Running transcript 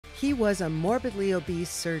He was a morbidly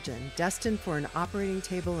obese surgeon destined for an operating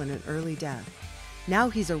table and an early death. Now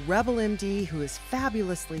he's a rebel MD who is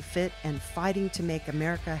fabulously fit and fighting to make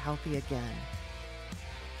America healthy again.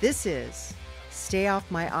 This is Stay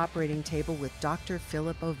Off My Operating Table with Dr.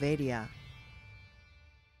 Philip Ovadia.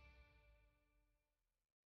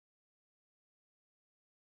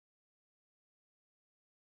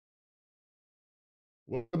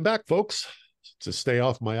 Welcome back, folks, to Stay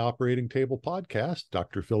Off My Operating Table podcast.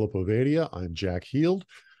 Dr. Philip Ovadia. I'm Jack Heald,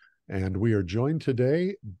 and we are joined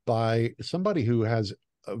today by somebody who has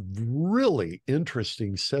a really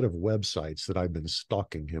interesting set of websites that I've been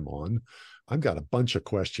stalking him on. I've got a bunch of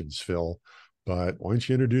questions, Phil, but why don't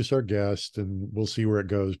you introduce our guest and we'll see where it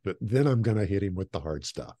goes. But then I'm going to hit him with the hard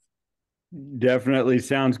stuff. Definitely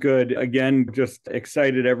sounds good. Again, just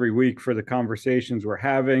excited every week for the conversations we're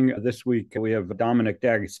having. This week, we have Dominic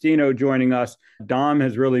D'Agostino joining us. Dom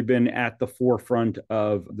has really been at the forefront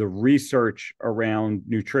of the research around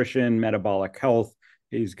nutrition, metabolic health.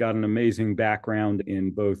 He's got an amazing background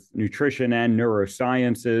in both nutrition and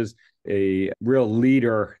neurosciences, a real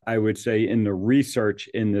leader, I would say, in the research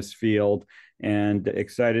in this field, and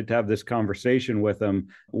excited to have this conversation with him.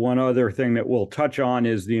 One other thing that we'll touch on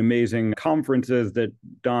is the amazing conferences that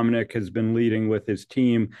Dominic has been leading with his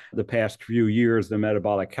team the past few years, the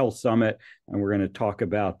Metabolic Health Summit, and we're going to talk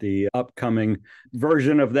about the upcoming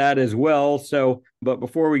version of that as well. But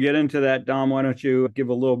before we get into that, Dom, why don't you give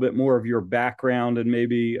a little bit more of your background and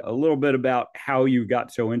maybe a little bit about how you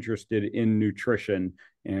got so interested in nutrition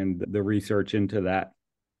and the research into that?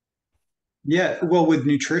 Yeah, well, with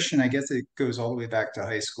nutrition, I guess it goes all the way back to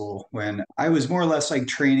high school when I was more or less like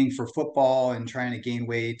training for football and trying to gain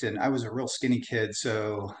weight. And I was a real skinny kid.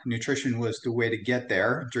 So nutrition was the way to get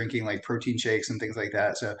there, drinking like protein shakes and things like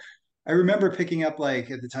that. So I remember picking up like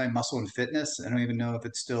at the time Muscle and Fitness. I don't even know if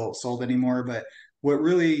it's still sold anymore, but what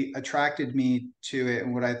really attracted me to it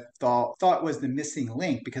and what I thought was the missing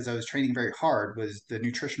link because I was training very hard was the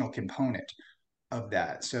nutritional component of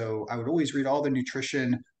that. So I would always read all the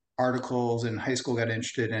nutrition articles in high school, got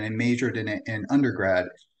interested, and I majored in it in undergrad.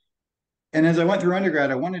 And as I went through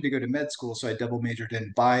undergrad, I wanted to go to med school, so I double majored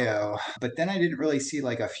in bio. But then I didn't really see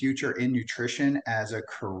like a future in nutrition as a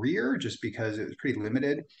career just because it was pretty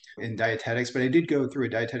limited in dietetics. But I did go through a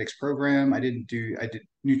dietetics program. I did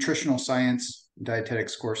nutritional science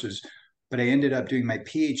dietetics courses, but I ended up doing my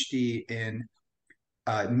PhD in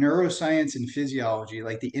neuroscience and physiology,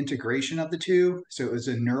 like the integration of the two. So it was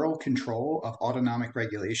a neural control of autonomic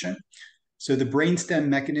regulation. So the brainstem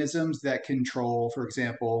mechanisms that control, for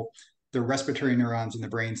example, the respiratory neurons in the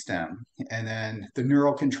brainstem, and then the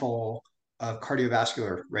neural control of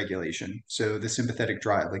cardiovascular regulation. So the sympathetic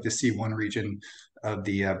drive, like the C1 region of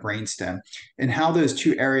the brainstem, and how those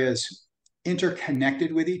two areas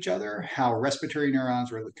interconnected with each other, how respiratory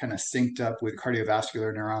neurons were kind of synced up with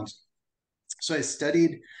cardiovascular neurons. So I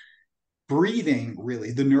studied breathing,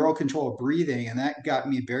 really, the neural control of breathing, and that got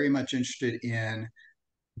me very much interested in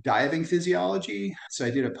diving physiology. So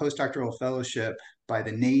I did a postdoctoral fellowship by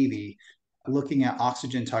the Navy looking at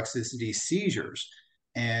oxygen toxicity seizures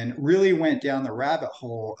and really went down the rabbit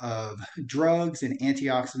hole of drugs and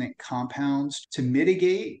antioxidant compounds to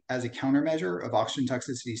mitigate as a countermeasure of oxygen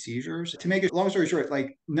toxicity seizures. To make a long story short,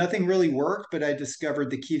 like nothing really worked, but I discovered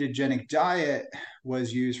the ketogenic diet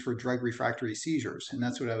was used for drug refractory seizures. And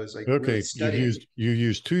that's what I was like really studying. You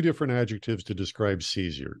used two different adjectives to describe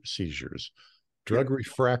seizures. Drug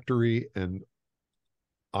refractory and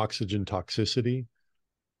oxygen toxicity.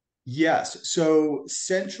 Yes. So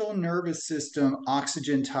central nervous system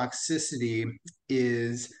oxygen toxicity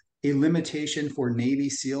is a limitation for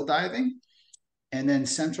Navy SEAL diving. And then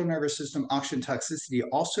central nervous system oxygen toxicity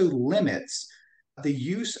also limits the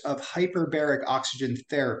use of hyperbaric oxygen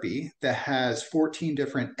therapy that has 14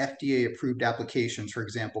 different FDA approved applications, for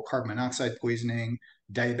example, carbon monoxide poisoning,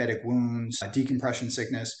 diabetic wounds, decompression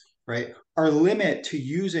sickness, right? Our limit to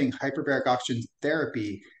using hyperbaric oxygen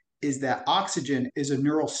therapy is that oxygen is a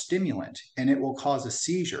neural stimulant and it will cause a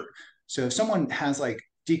seizure. So if someone has like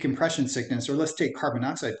decompression sickness, or let's take carbon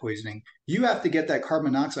monoxide poisoning, you have to get that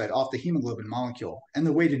carbon monoxide off the hemoglobin molecule. And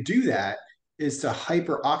the way to do that is to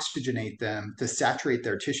hyperoxygenate them to saturate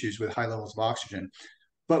their tissues with high levels of oxygen.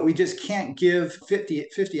 But we just can't give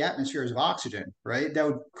 50 atmospheres of oxygen, right? That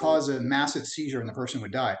would cause a massive seizure and the person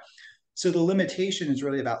would die. So the limitation is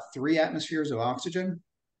really about 3 atmospheres of oxygen.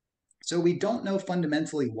 So we don't know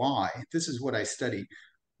fundamentally why, this is what I study,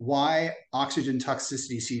 why oxygen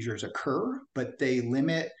toxicity seizures occur, but they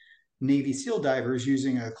limit Navy SEAL divers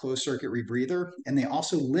using a closed circuit rebreather, and they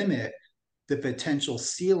also limit the potential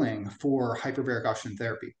ceiling for hyperbaric oxygen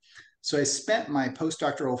therapy. So I spent my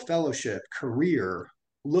postdoctoral fellowship career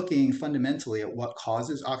looking fundamentally at what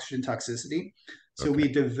causes oxygen toxicity. So Okay. we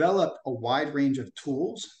developed a wide range of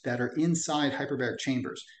tools that are inside hyperbaric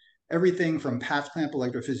chambers, everything from patch clamp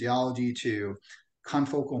electrophysiology to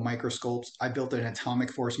confocal microscopes. I built an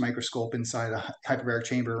atomic force microscope inside a hyperbaric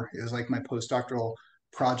chamber. It was like my postdoctoral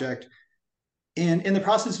project. And in the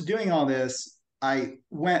process of doing all this, I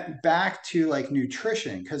went back to like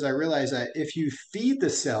nutrition because I realized that if you feed the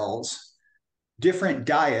cells different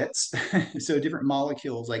diets, so different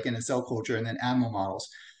molecules like in a cell culture and then animal models,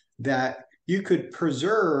 that you could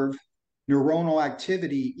preserve neuronal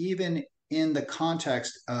activity even in the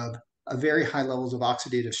context of a very high levels of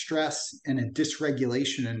oxidative stress and a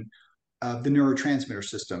dysregulation of the neurotransmitter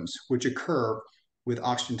systems, which occur with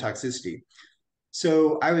oxygen toxicity.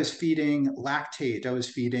 So I was feeding lactate, I was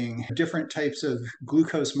feeding different types of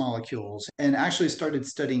glucose molecules, and actually started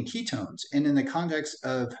studying ketones. And in the context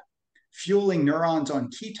of fueling neurons on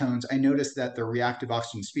ketones, I noticed that the reactive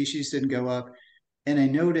oxygen species didn't go up. And I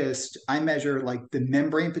noticed I measure like the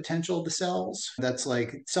membrane potential of the cells. That's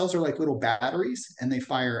like cells are like little batteries and they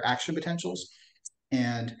fire action potentials.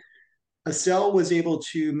 And a cell was able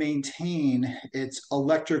to maintain its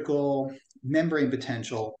electrical membrane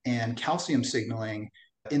potential and calcium signaling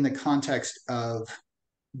in the context of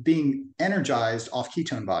being energized off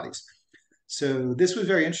ketone bodies. So this was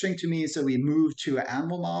very interesting to me. So we moved to an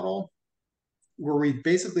animal model where we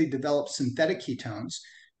basically developed synthetic ketones,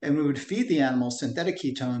 and we would feed the animals synthetic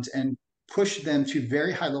ketones and push them to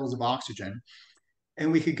very high levels of oxygen.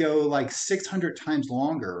 And we could go like 600 times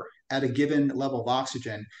longer at a given level of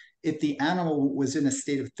oxygen if the animal was in a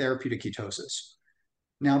state of therapeutic ketosis.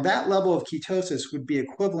 Now, that level of ketosis would be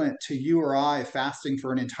equivalent to you or I fasting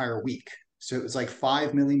for an entire week. So it was like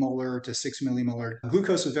 5 millimolar to 6 millimolar.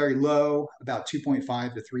 Glucose was very low, about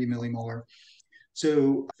 2.5 to 3 millimolar.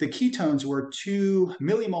 So the ketones were 2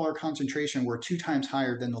 millimolar concentration, were 2 times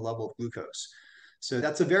higher than the level of glucose. So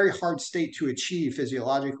that's a very hard state to achieve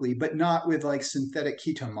physiologically, but not with like synthetic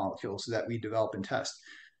ketone molecules that we develop and test.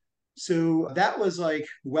 So that was like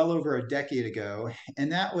well over a decade ago.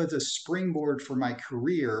 And that was a springboard for my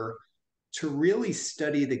career to really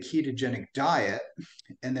study the ketogenic diet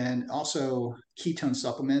and then also ketone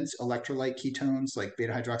supplements, electrolyte ketones like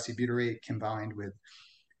beta hydroxybutyrate combined with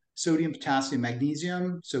sodium, potassium,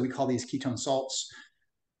 magnesium. So we call these ketone salts,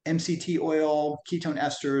 MCT oil, ketone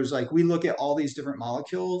esters. Like we look at all these different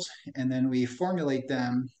molecules and then we formulate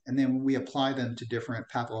them and then we apply them to different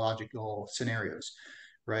pathological scenarios,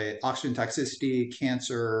 right? Oxygen toxicity,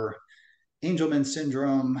 cancer, Angelman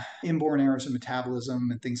syndrome, inborn errors of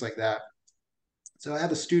metabolism, and things like that. So I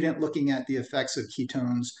have a student looking at the effects of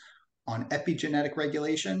ketones on epigenetic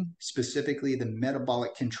regulation, specifically the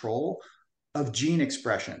metabolic control of gene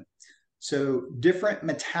expression. So different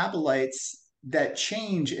metabolites that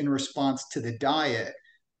change in response to the diet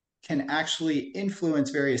can actually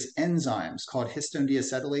influence various enzymes called histone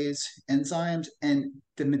deacetylase enzymes. And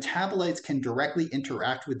the metabolites can directly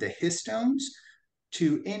interact with the histones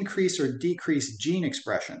to increase or decrease gene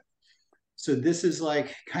expression. So this is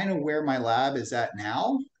like kind of where my lab is at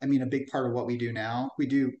now. I mean, a big part of what we do now, we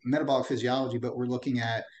do metabolic physiology, but we're looking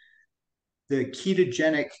at the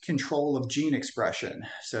ketogenic control of gene expression.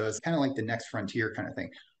 So it's kind of like the next frontier kind of thing.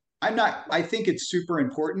 I think it's super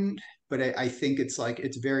important, but I think it's like,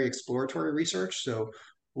 it's very exploratory research. So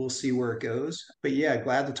we'll see where it goes. But yeah,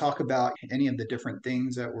 glad to talk about any of the different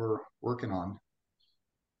things that we're working on.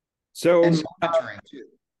 So, and monitoring too.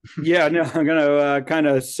 Yeah, no, I'm going to kind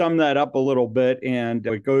of sum that up a little bit. And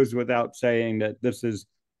it goes without saying that this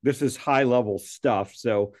is high level stuff.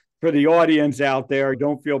 So for the audience out there,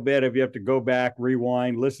 don't feel bad if you have to go back,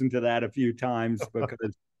 rewind, listen to that a few times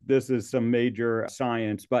because this is some major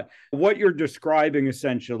science. But what you're describing,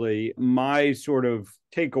 essentially, my sort of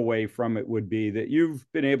takeaway from it would be that you've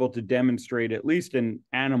been able to demonstrate, at least in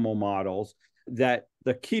animal models, that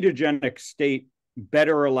the ketogenic state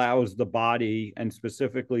better allows the body and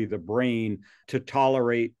specifically the brain to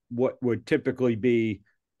tolerate what would typically be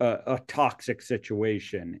a toxic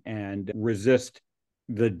situation and resist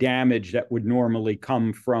the damage that would normally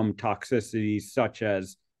come from toxicities such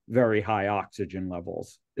as very high oxygen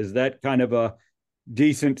levels. Is that kind of a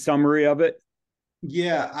decent summary of it?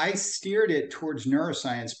 Yeah, I steered it towards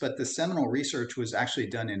neuroscience, but the seminal research was actually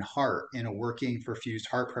done in heart in a working perfused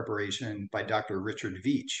heart preparation by Dr. Richard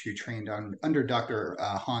Veach, who trained under Dr.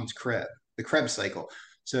 Hans Krebs, the Krebs cycle.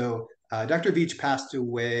 So Dr. Veach passed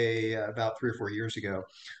away about 3 or 4 years ago,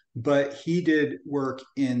 but he did work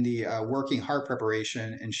in the working heart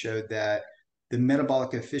preparation and showed that the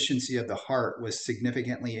metabolic efficiency of the heart was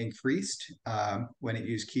significantly increased when it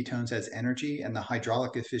used ketones as energy, and the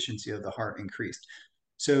hydraulic efficiency of the heart increased.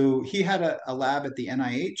 So he had a lab at the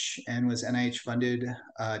NIH and was NIH funded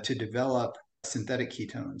to develop synthetic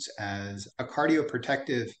ketones as a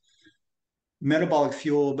cardioprotective metabolic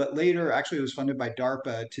fuel, but later actually was funded by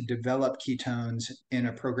DARPA to develop ketones in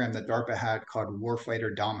a program that DARPA had called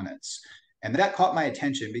Warfighter Dominance. And that caught my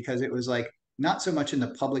attention because it was like not so much in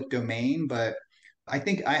the public domain, but I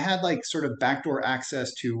think I had like sort of backdoor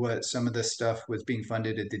access to what some of this stuff was being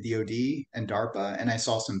funded at the DoD and DARPA. And I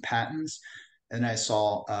saw some patents and I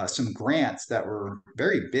saw some grants that were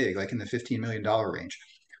very big, like in the $15 million range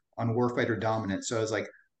on warfighter dominance. So I was like,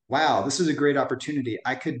 wow, this is a great opportunity.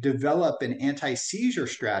 I could develop an anti-seizure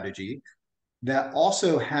strategy that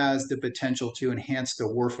also has the potential to enhance the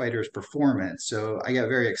warfighter's performance. So I got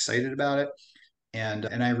very excited about it. And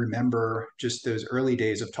I remember just those early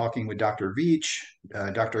days of talking with Dr. Veach,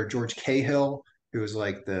 Dr. George Cahill, who was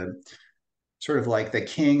like the sort of like the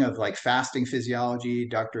king of like fasting physiology,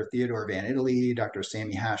 Dr. Theodore Van Italy, Dr.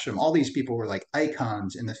 Sammy Hashem. All these people were like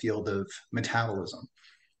icons in the field of metabolism.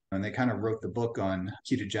 And they kind of wrote the book on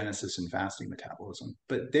ketogenesis and fasting metabolism.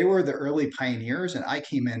 But they were the early pioneers, and I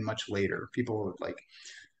came in much later. People were like,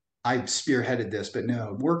 I spearheaded this, but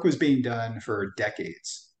no, work was being done for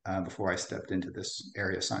decades before I stepped into this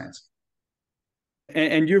area of science.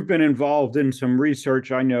 And you've been involved in some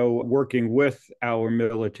research, I know, working with our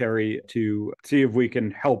military to see if we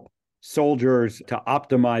can help soldiers to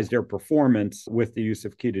optimize their performance with the use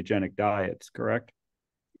of ketogenic diets, correct?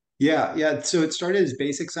 Yeah. So it started as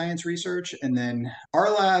basic science research, and then our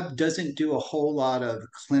lab doesn't do a whole lot of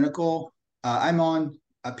clinical. I'm on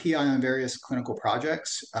a PI on various clinical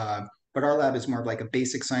projects, but our lab is more of like a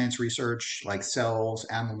basic science research, like cells,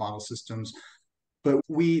 animal model systems. But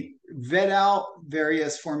we vet out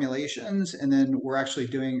various formulations, and then we're actually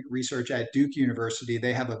doing research at Duke University.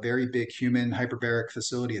 They have a very big human hyperbaric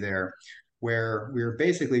facility there where we're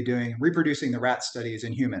basically reproducing the rat studies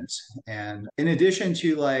in humans. And in addition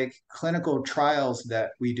to like clinical trials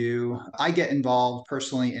that we do, I get involved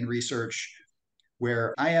personally in research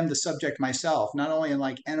where I am the subject myself, not only in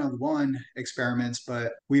like N of one experiments,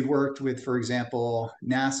 but we've worked with, for example,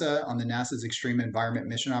 NASA on the NASA's Extreme Environment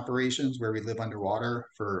Mission Operations, where we live underwater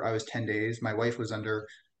for, I was 10 days. My wife was under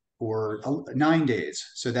for 9 days.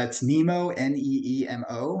 So that's NEEMO,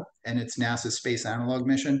 NEEMO, and it's NASA's Space Analog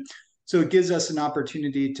Mission. So it gives us an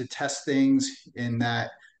opportunity to test things in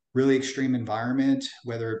that really extreme environment,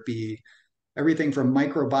 whether it be everything from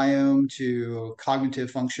microbiome to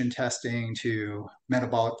cognitive function testing to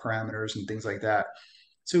metabolic parameters and things like that.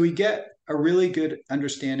 So we get a really good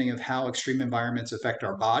understanding of how extreme environments affect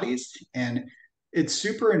our bodies. And it's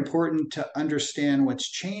super important to understand what's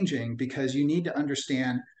changing because you need to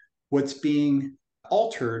understand what's being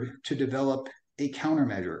altered to develop a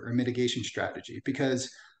countermeasure or mitigation strategy.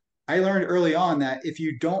 Because I learned early on that if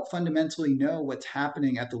you don't fundamentally know what's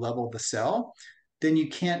happening at the level of the cell, then you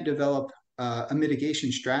can't develop a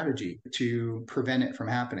mitigation strategy to prevent it from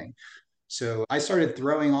happening. So I started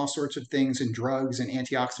throwing all sorts of things in drugs and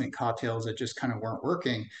antioxidant cocktails that just kind of weren't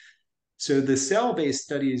working. So the cell-based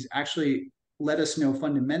studies actually let us know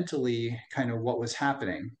fundamentally kind of what was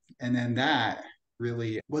happening. And then that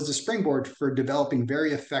really was a springboard for developing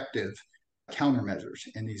very effective countermeasures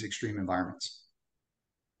in these extreme environments.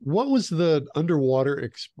 What was the underwater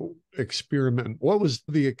experiment? What was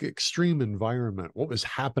the extreme environment? What was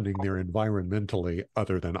happening there environmentally,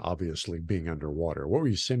 other than obviously being underwater? What were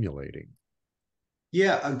you simulating?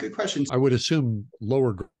 Yeah, a good question. I would assume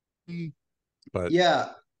lower gravity, but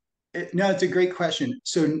yeah, no, it's a great question.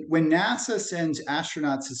 So when NASA sends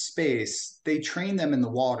astronauts to space, they train them in the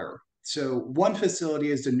water. So one facility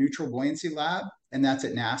is the neutral buoyancy lab, and that's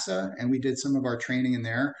at NASA, and we did some of our training in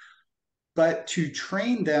there. But to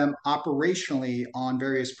train them operationally on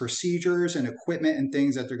various procedures and equipment and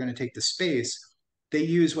things that they're going to take to space, they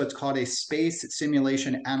use what's called a space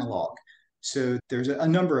simulation analog. So there's a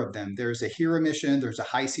number of them. There's a HERA mission, there's a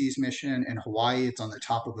high seas mission in Hawaii. It's on the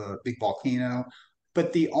top of a big volcano.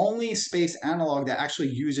 But the only space analog that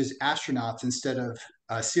actually uses astronauts instead of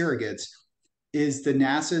surrogates is the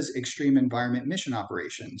NASA's Extreme Environment Mission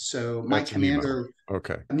Operations. So my commander, NEEMO.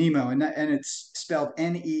 Okay, NEEMO, and it's spelled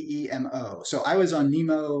NEEMO. So I was on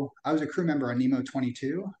NEEMO. I was a crew member on NEEMO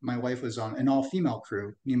 22. My wife was on an all-female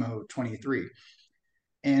crew, NEEMO 23.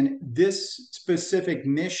 And this specific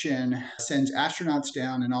mission sends astronauts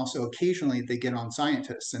down, and also occasionally they get on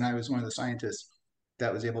scientists. And I was one of the scientists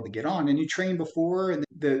that was able to get on. And you train before, and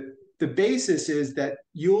the basis is that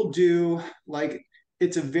you'll do like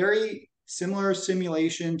it's a very similar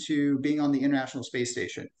simulation to being on the International Space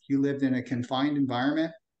Station. You lived in a confined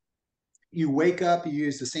environment. You wake up, you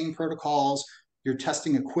use the same protocols, you're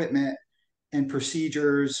testing equipment, and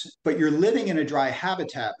procedures, but you're living in a dry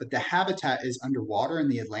habitat, but the habitat is underwater in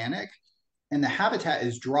the Atlantic, and the habitat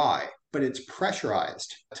is dry, but it's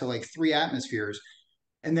pressurized to like 3 atmospheres.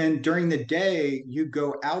 And then during the day, you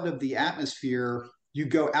go out of the atmosphere, you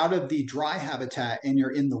go out of the dry habitat and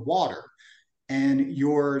you're in the water, and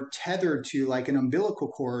you're tethered to like an umbilical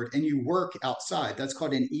cord and you work outside. That's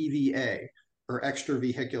called an EVA, or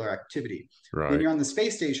extravehicular activity. When Right. you're on the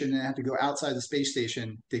space station and have to go outside the space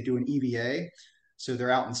station, they do an EVA. So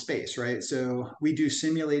they're out in space, right? So we do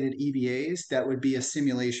simulated EVAs. That would be a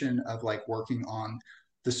simulation of like working on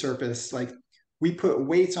the surface. Like we put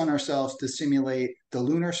weights on ourselves to simulate the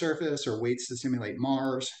lunar surface, or weights to simulate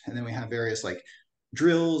Mars. And then we have various like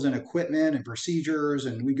drills and equipment and procedures,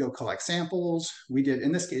 and we go collect samples. We did,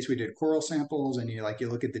 in this case, we did coral samples, and you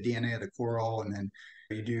look at the DNA of the coral, and then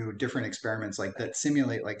you do different experiments like that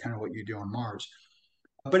simulate like kind of what you do on Mars.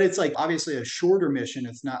 But it's like obviously a shorter mission.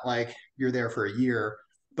 It's not like you're there for a year,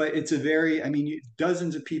 but it's a very, I mean,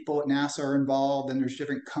 dozens of people at NASA are involved, and there's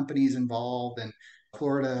different companies involved, and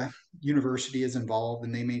Florida University is involved,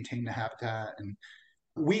 and they maintain the habitat. And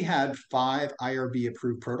we had 5 IRB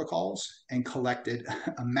approved protocols and collected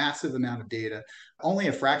a massive amount of data. Only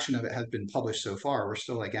a fraction of it has been published so far. We're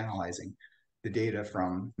still like analyzing the data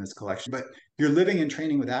from this collection, but you're living and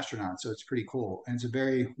training with astronauts. So it's pretty cool. And it's a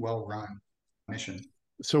very well run mission.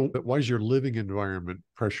 So why is your living environment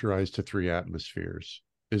pressurized to 3 atmospheres?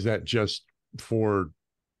 Is that just for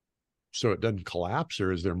so it doesn't collapse,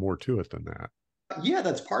 or is there more to it than that? Yeah,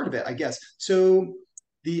 that's part of it, I guess. So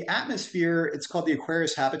the atmosphere, it's called the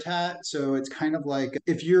Aquarius habitat. So it's kind of like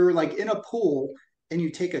if you're like in a pool and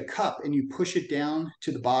you take a cup and you push it down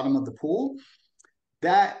to the bottom of the pool,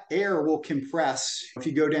 that air will compress if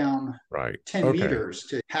you go down Right. 10 Okay. meters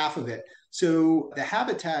to half of it. So the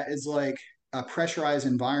habitat is like a pressurized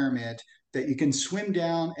environment that you can swim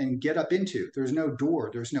down and get up into. There's no door,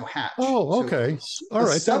 there's no hatch. Oh, So okay. All a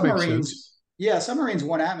right. That makes submarine's, sense. yeah, submarine's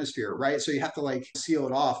 1 atmosphere, right? So you have to like seal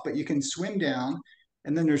it off, but you can swim down,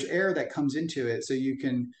 and then there's air that comes into it. So you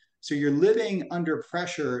can, so you're living under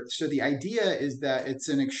pressure. So the idea is that it's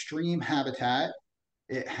an extreme habitat.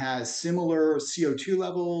 It has similar CO2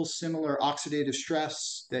 levels, similar oxidative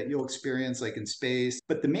stress that you'll experience like in space.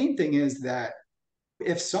 But the main thing is that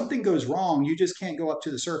if something goes wrong, you just can't go up to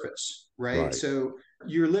the surface, right? Right. So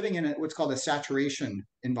you're living in what's called a saturation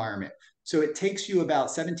environment. So it takes you about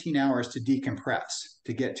 17 hours to decompress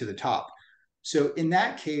to get to the top. So in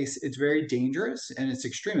that case, it's very dangerous and it's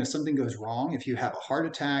extreme. If something goes wrong, if you have a heart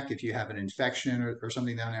attack, if you have an infection or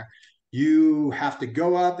something down there, you have to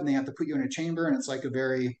go up and they have to put you in a chamber. And it's like a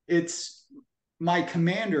very, it's my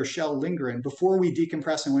commander, Shell Lindgren, before we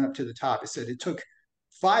decompressed and went up to the top, he said it took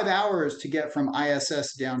 5 hours to get from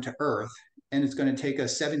ISS down to Earth, and it's going to take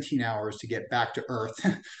us 17 hours to get back to Earth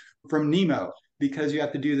from Nemo, because you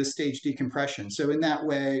have to do the stage decompression. So in that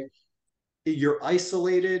way, you're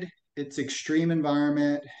isolated. It's extreme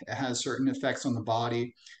environment. It has certain effects on the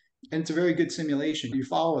body, and it's a very good simulation. You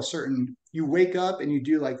follow a certain, you wake up and you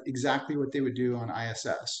do like exactly what they would do on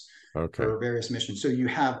ISS Okay. for various missions. So you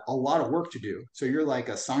have a lot of work to do. So you're like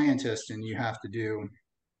a scientist and you have to do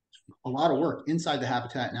a lot of work inside the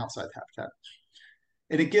habitat and outside the habitat.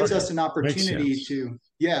 And it gives Okay. us an Makes opportunity sense. to,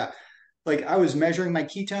 yeah, like I was measuring my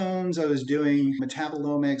ketones, I was doing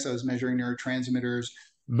metabolomics, I was measuring neurotransmitters.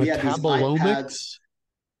 We had these iPads. Metabolomics?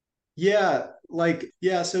 Yeah, like,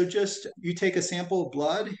 yeah, so just you take a sample of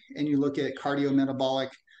blood and you look at cardiometabolic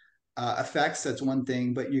effects. That's one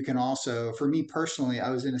thing, but you can also, for me personally, I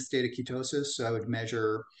was in a state of ketosis, so I would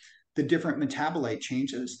measure the different metabolite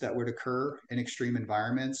changes that would occur in extreme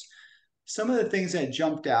environments. Some of the things that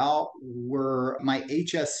jumped out were my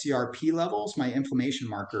HSCRP levels, my inflammation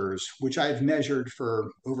markers, which I've measured for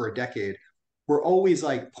over a decade, were always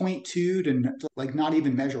like zero point 0.2 to like not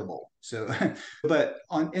even measurable. So, but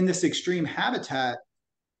in this extreme habitat,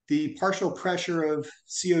 the partial pressure of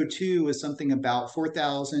CO2 is something about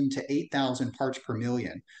 4,000 to 8,000 parts per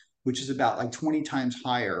million, which is about like 20 times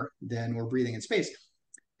higher than we're breathing in space.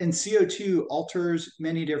 And CO2 alters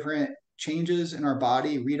many different changes in our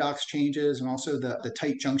body, redox changes, and also the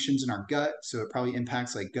tight junctions in our gut. So it probably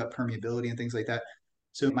impacts like gut permeability and things like that.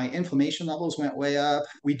 So my inflammation levels went way up.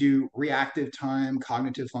 We do reactive time,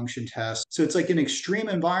 cognitive function tests. So it's like an extreme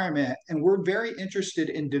environment. And we're very interested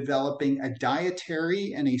in developing a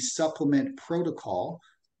dietary and a supplement protocol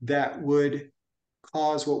that would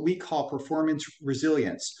cause what we call performance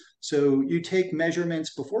resilience. So you take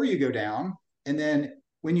measurements before you go down, and then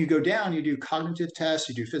when you go down, you do cognitive tests,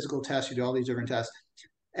 you do physical tests, you do all these different tests,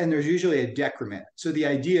 and there's usually a decrement. So the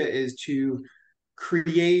idea is to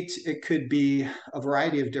create, it could be a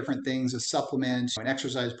variety of different things, a supplement, an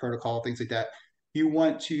exercise protocol, things like that. You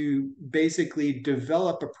want to basically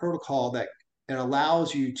develop a protocol that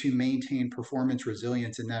allows you to maintain performance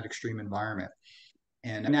resilience in that extreme environment.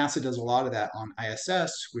 And NASA does a lot of that on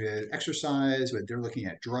ISS with exercise, with they're looking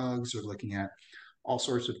at drugs, they're looking at all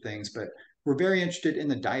sorts of things. But we're very interested in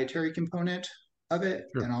the dietary component of it,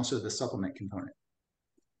 sure, and also the supplement component.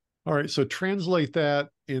 All right. So translate that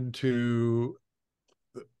into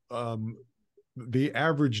the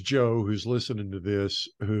average Joe who's listening to this,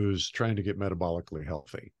 who's trying to get metabolically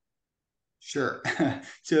healthy. Sure.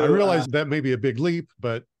 So I realize that may be a big leap,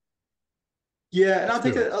 but yeah, and I'll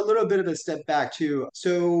take a little bit of a step back too.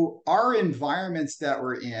 So our environments that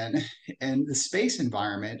we're in and the space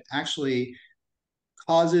environment actually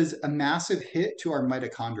causes a massive hit to our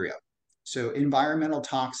mitochondria. So environmental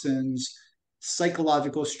toxins,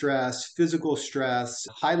 psychological stress, physical stress,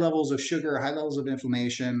 high levels of sugar, high levels of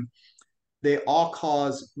inflammation, they all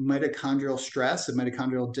cause mitochondrial stress and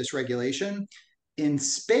mitochondrial dysregulation. In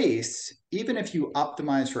space, even if you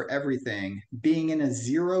optimize for everything, being in a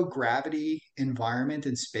zero gravity environment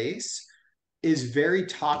in space is very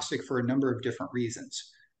toxic for a number of different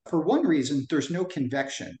reasons. For one reason, there's no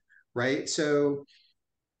convection, right? So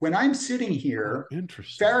when I'm sitting here,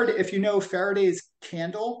 Faraday, if you know Faraday's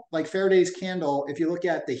candle, like Faraday's candle, if you look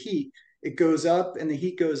at the heat, it goes up and the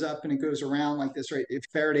heat goes up and it goes around like this, right? If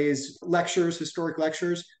Faraday's lectures, historic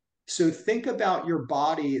lectures. So think about your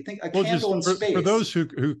body, think a candle in space. For those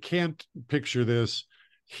who can't picture this,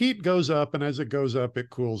 heat goes up, and as it goes up, it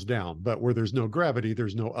cools down. But where there's no gravity,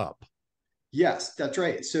 there's no up. Yes, that's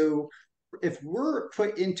right. So if we're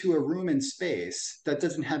put into a room in space that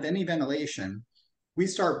doesn't have any ventilation, we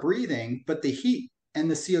start breathing, but the heat and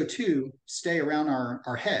the CO2 stay around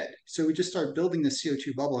our head. So we just start building the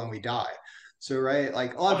CO2 bubble and we die. So, right,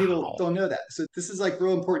 like a lot of people don't know that. So this is like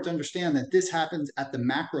real important to understand that this happens at the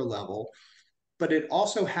macro level, but it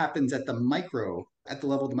also happens at the micro, at the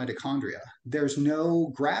level of the mitochondria. There's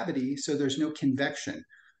no gravity, so there's no convection.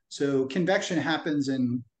 So convection happens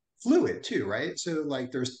in fluid too, right? So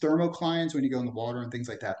like there's thermoclines when you go in the water and things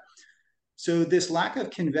like that. So this lack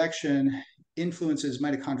of convection influences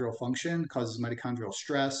mitochondrial function, causes mitochondrial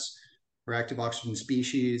stress, reactive oxygen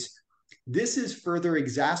species. This is further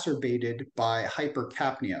exacerbated by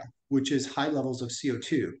hypercapnia, which is high levels of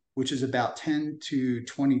CO2, which is about 10 to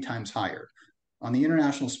 20 times higher. On the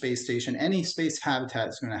International Space Station, any space habitat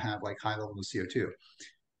is going to have like high levels of CO2.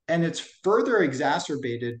 And it's further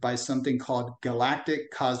exacerbated by something called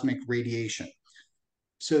galactic cosmic radiation.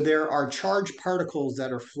 So there are charged particles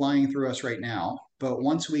that are flying through us right now, but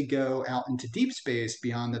once we go out into deep space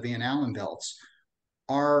beyond the Van Allen belts,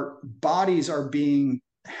 our bodies are being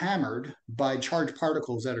hammered by charged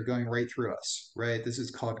particles that are going right through us, right? This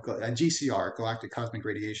is called GCR, galactic cosmic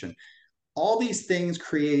radiation. All these things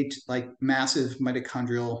create like massive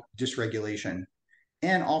mitochondrial dysregulation.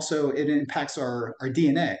 And also it impacts our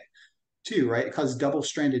DNA too, right? It causes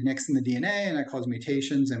double-stranded nicks in the DNA and it causes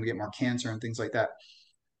mutations and we get more cancer and things like that.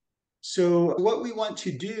 So what we want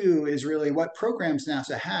to do is really what programs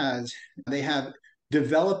NASA has, they have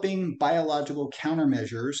developing biological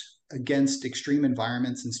countermeasures against extreme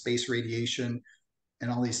environments and space radiation and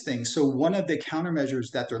all these things. So one of the countermeasures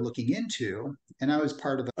that they're looking into, and I was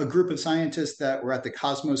part of a group of scientists that were at the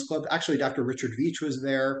Cosmos Club. Actually, Dr. Richard Veitch was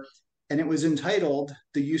there, and it was entitled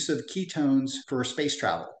The Use of Ketones for Space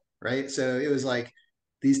Travel, right? So it was like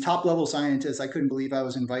these top level scientists, I couldn't believe I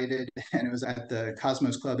was invited, and it was at the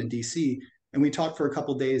Cosmos Club in DC. And we talked for a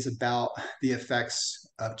couple of days about the effects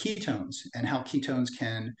of ketones and how ketones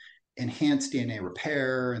can enhance DNA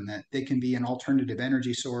repair and that they can be an alternative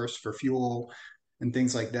energy source for fuel and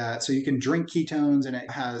things like that. So you can drink ketones and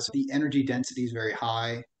it has the energy density is very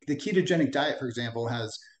high. The ketogenic diet, for example,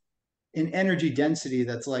 has an energy density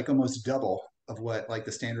that's like almost double of what like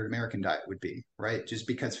the standard American diet would be, right? Just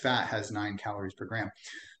because fat has 9 calories per gram.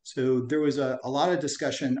 So there was a lot of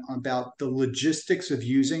discussion about the logistics of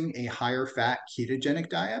using a higher fat ketogenic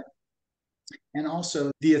diet and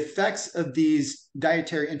also the effects of these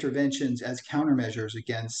dietary interventions as countermeasures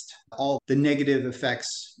against all the negative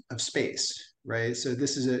effects of space, right? So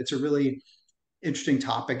it's a really interesting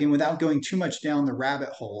topic. And without going too much down the rabbit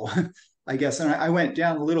hole, I guess, and I went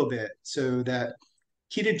down a little bit, so that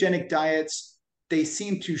ketogenic diets, they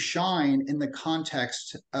seem to shine in the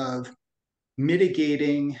context of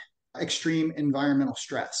mitigating extreme environmental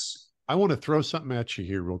stress. I want to throw something at you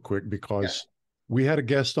here real quick because we had a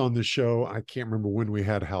guest on the show. I can't remember when we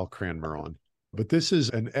had Hal Cranmer on, but this is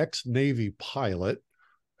an ex-Navy pilot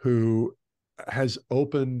who has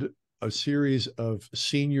opened a series of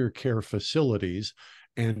senior care facilities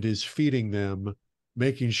and is feeding them,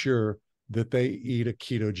 making sure that they eat a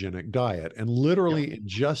ketogenic diet. And literally in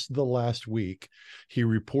just the last week, he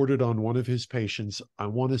reported on one of his patients, I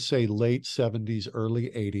want to say late 70s, early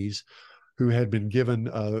 80s, who had been given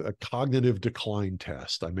a cognitive decline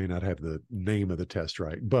test. I may not have the name of the test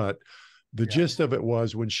right, but the gist of it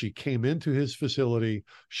was when she came into his facility,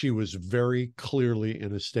 she was very clearly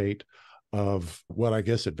in a state of what I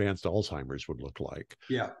guess advanced Alzheimer's would look like.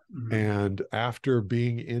 Yeah. Mm-hmm. And after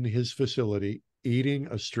being in his facility, eating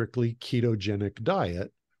a strictly ketogenic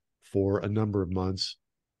diet for a number of months,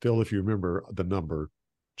 Phil, if you remember the number,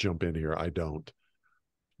 jump in here. I don't.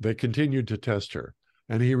 They continued to test her.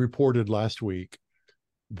 And he reported last week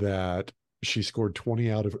that she scored 28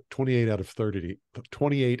 out of 30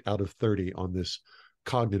 on this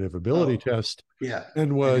cognitive ability test. Yeah.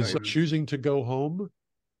 And was choosing to go home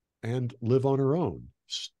and live on her own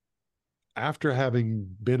after having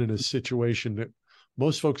been in a situation that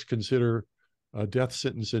most folks consider a death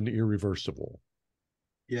sentence and irreversible.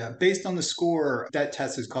 Yeah. Based on the score, that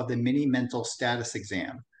test is called the Mini Mental Status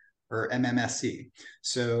Exam, or MMSE.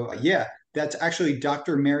 So yeah, that's actually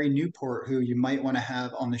Dr. Mary Newport, who you might want to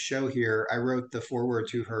have on the show here. I wrote the foreword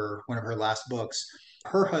to one of her last books.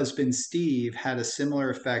 Her husband, Steve, had a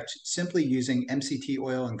similar effect simply using MCT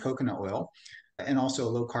oil and coconut oil, and also a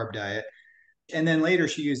low carb diet. And then later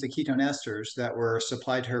she used the ketone esters that were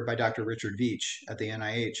supplied to her by Dr. Richard Veach at the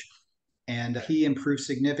NIH. And he improved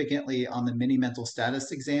significantly on the mini mental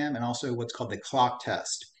status exam and also what's called the clock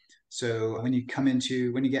test. So when you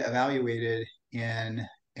get evaluated in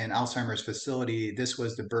an Alzheimer's facility, this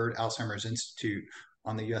was the Bird Alzheimer's Institute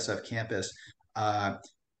on the USF campus.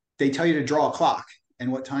 They tell you to draw a clock and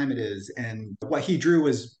what time it is. And what he drew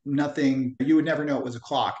was nothing, you would never know it was a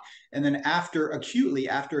clock. And then after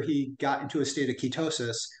he got into a state of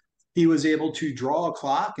ketosis, he was able to draw a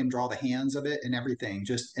clock and draw the hands of it and everything,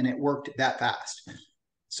 and it worked that fast.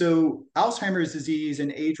 So Alzheimer's disease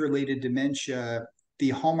and age-related dementia,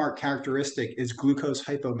 the hallmark characteristic is glucose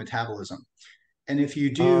hypometabolism. And if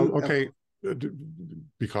you do...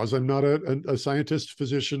 because I'm not a scientist,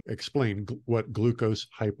 physician, explain what glucose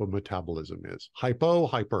hypometabolism is.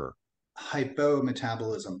 Hyper?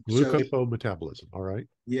 Hypometabolism. Glucose hypometabolism, all right.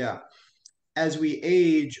 Yeah. As we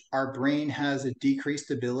age, our brain has a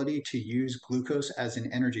decreased ability to use glucose as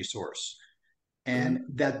an energy source. And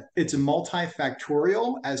that it's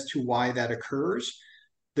multifactorial as to why that occurs.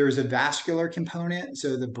 There's a vascular component.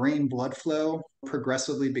 So the brain blood flow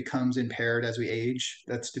progressively becomes impaired as we age.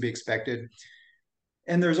 That's to be expected.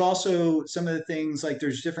 And there's also some of the things like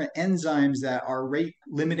there's different enzymes that are rate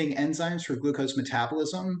limiting enzymes for glucose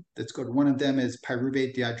metabolism. That's good. One of them is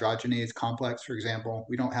pyruvate dehydrogenase complex, for example.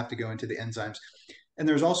 We don't have to go into the enzymes. And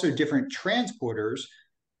there's also different transporters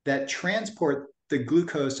that transport the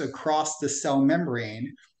glucose across the cell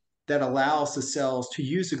membrane that allows the cells to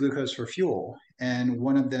use the glucose for fuel. And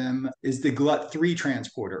one of them is the GLUT3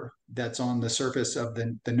 transporter that's on the surface of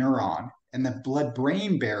the neuron. And the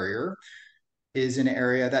blood-brain barrier is an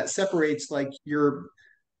area that separates like your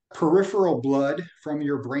peripheral blood from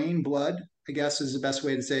your brain blood, I guess is the best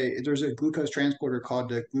way to say it. There's a glucose transporter called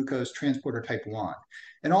the glucose transporter type 1.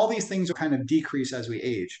 And all these things kind of decrease as we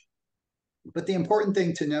age. But the important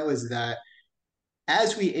thing to know is that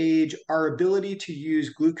as we age, our ability to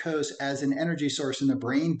use glucose as an energy source in the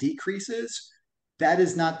brain decreases. That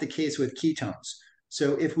is not the case with ketones.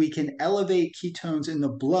 So if we can elevate ketones in the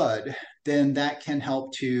blood, then that can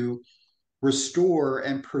help to restore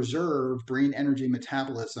and preserve brain energy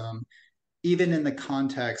metabolism, even in the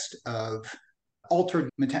context of altered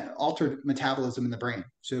metabolism in the brain.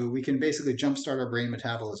 So we can basically jumpstart our brain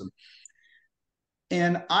metabolism.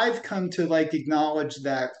 And I've come to acknowledge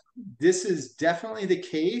that this is definitely the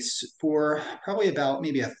case for probably about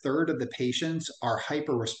maybe a third of the patients are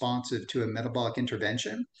hyper responsive to a metabolic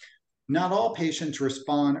intervention. Not all patients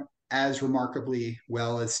respond as remarkably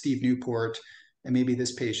well as Steve Newport and maybe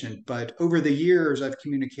this patient, but over the years, I've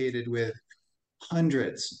communicated with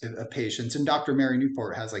hundreds of patients, and Dr. Mary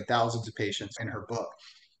Newport has thousands of patients in her book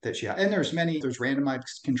that she has. And there's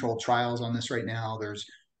randomized controlled trials on this right now. There's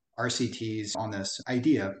RCTs on this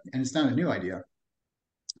idea, and it's not a new idea.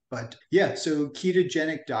 But yeah, so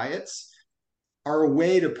ketogenic diets are a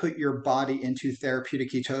way to put your body into therapeutic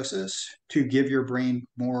ketosis to give your brain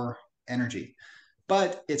more energy.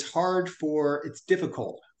 But it's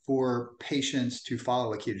difficult for patients to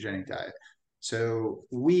follow a ketogenic diet. So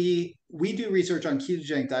we do research on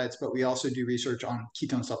ketogenic diets, but we also do research on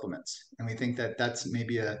ketone supplements. And we think that that's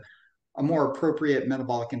maybe a more appropriate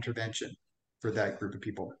metabolic intervention for that group of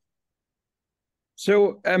people.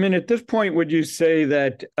 So, I mean, at this point, would you say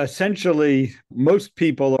that essentially most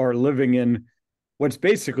people are living in what's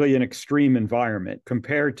basically an extreme environment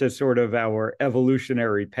compared to sort of our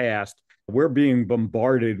evolutionary past. We're being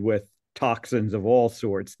bombarded with toxins of all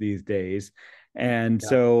sorts these days. And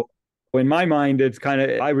so in my mind, it's kind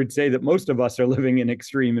of, I would say that most of us are living in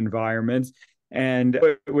extreme environments. And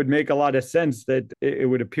it would make a lot of sense that it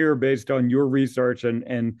would appear based on your research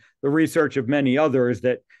and the research of many others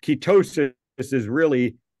that ketosis is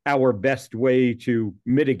really our best way to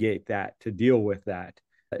mitigate that, to deal with that.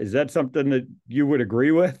 Is that something that you would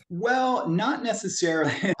agree with? Well, not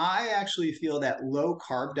necessarily. I actually feel that low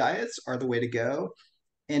carb diets are the way to go.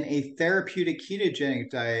 And a therapeutic ketogenic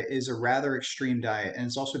diet is a rather extreme diet, and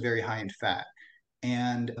it's also very high in fat.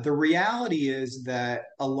 And the reality is that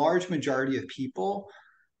a large majority of people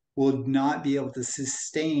will not be able to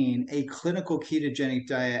sustain a clinical ketogenic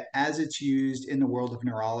diet as it's used in the world of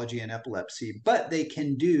neurology and epilepsy. But they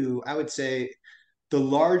can do, I would say, the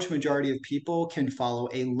large majority of people can follow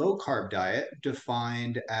a low carb diet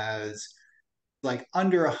defined as like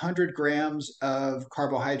under 100 grams of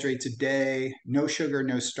carbohydrates a day, no sugar,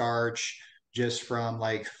 no starch, just from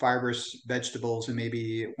like fibrous vegetables and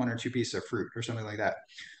maybe one or two pieces of fruit or something like that.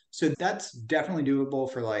 So that's definitely doable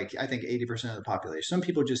for like, I think 80% of the population. Some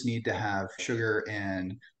people just need to have sugar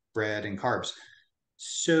and bread and carbs.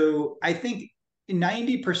 So I think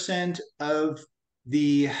 90% of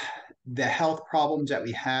the health problems that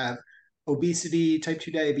we have, obesity, type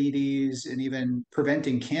 2 diabetes, and even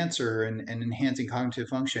preventing cancer and enhancing cognitive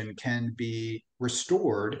function, can be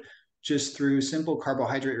restored just through simple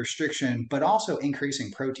carbohydrate restriction, but also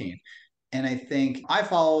increasing protein. And I think I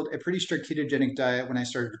followed a pretty strict ketogenic diet when I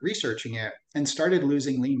started researching it and started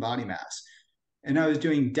losing lean body mass. And I was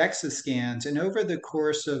doing DEXA scans, and over the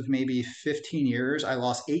course of maybe 15 years, I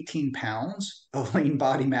lost 18 pounds of lean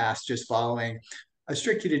body mass just following a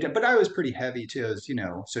strict ketogenic. But I was pretty heavy too, as you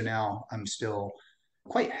know. So now I'm still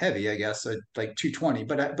quite heavy, I guess, like 220.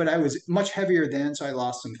 But I was much heavier then, so I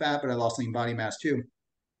lost some fat, but I lost lean body mass too.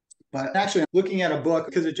 But actually, I'm looking at a book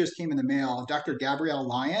because it just came in the mail. Dr. Gabrielle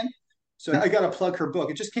Lyon. So I got to plug her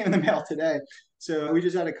book. It just came in the mail today. So we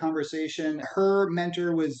just had a conversation. Her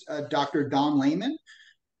mentor was Dr. Don Layman.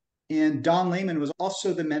 And Don Layman was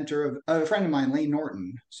also the mentor of a friend of mine, Lane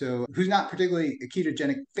Norton. So who's not particularly a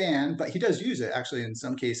ketogenic fan, but he does use it actually in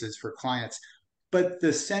some cases for clients. But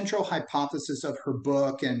the central hypothesis of her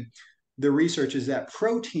book and the research is that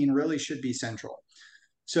protein really should be central.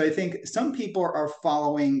 So I think some people are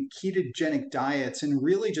following ketogenic diets and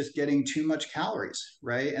really just getting too much calories,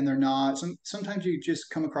 right? And they're not, sometimes you just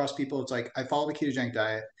come across people, it's like, I follow the ketogenic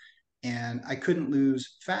diet and I couldn't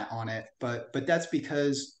lose fat on it, but that's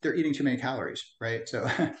because they're eating too many calories, right? So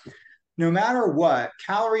no matter what,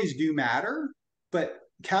 calories do matter, but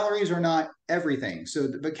calories are not everything. So,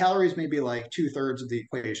 but calories may be like 2/3 of the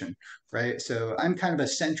equation, right? So I'm kind of a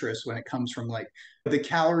centrist when it comes from like the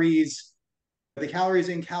calories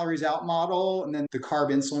in, calories out model, and then the carb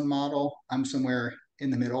insulin model. I'm somewhere in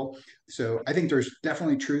the middle. So I think there's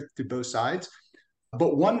definitely truth to both sides.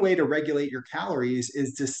 But one way to regulate your calories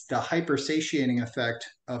is just the hypersatiating effect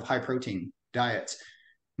of high protein diets.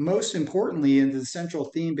 Most importantly, and the central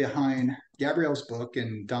theme behind Gabrielle's book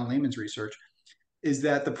and Don Layman's research is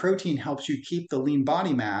that the protein helps you keep the lean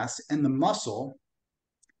body mass, and the muscle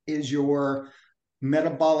is your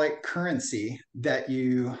metabolic currency that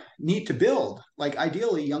you need to build, like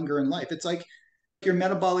ideally younger in life. It's like your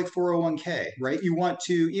metabolic 401k, right? You want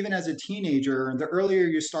to, even as a teenager, the earlier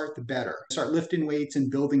you start, the better. Start lifting weights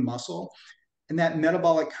and building muscle. And that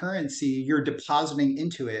metabolic currency you're depositing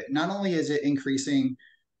into it, not only is it increasing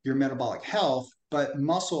your metabolic health, but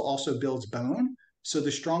muscle also builds bone. So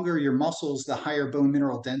the stronger your muscles, the higher bone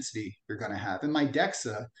mineral density you're going to have. And my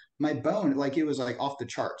DEXA, my bone, like it was like off the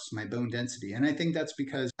charts, my bone density. And I think that's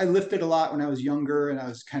because I lifted a lot when I was younger and I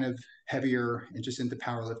was kind of heavier and just into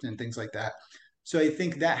powerlifting and things like that. So I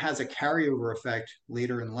think that has a carryover effect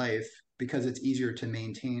later in life because it's easier to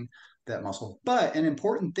maintain that muscle. But an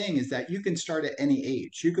important thing is that you can start at any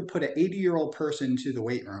age. You could put an 80-year-old person to the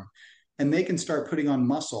weight room and they can start putting on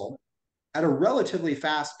muscle at a relatively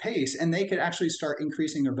fast pace, and they could actually start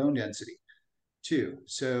increasing their bone density too.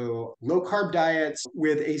 So low carb diets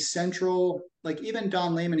with a central, like even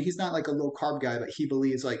Don Layman, he's not like a low carb guy, but he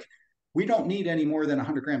believes like we don't need any more than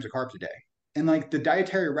 100 grams of carbs a day. And like the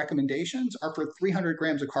dietary recommendations are for 300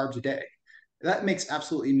 grams of carbs a day. That makes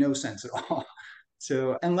absolutely no sense at all.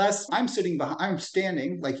 So unless I'm I'm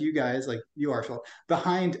standing like you guys, like you are, Phil,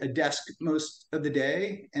 behind a desk most of the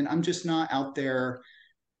day, and I'm just not out there.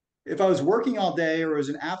 If I was working all day or was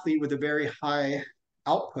an athlete with a very high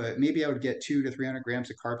output, maybe I would get 200 to 300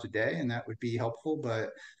 grams of carbs a day, and that would be helpful.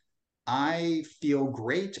 But I feel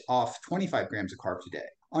great off 25 grams of carbs a day.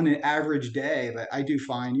 on an average day, but I do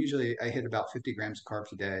find usually I hit about 50 grams of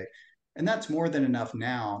carbs a day. And that's more than enough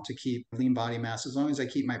now to keep lean body mass, as long as I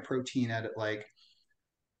keep my protein at like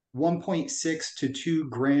 1.6 to 2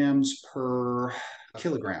 grams per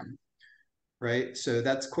kilogram, right? So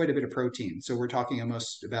that's quite a bit of protein. So we're talking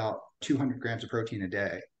almost about 200 grams of protein a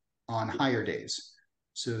day on higher days.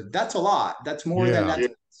 So that's a lot. That's more than that's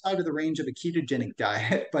outside of the range of a ketogenic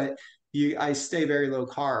diet, but I stay very low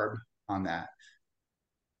carb on that.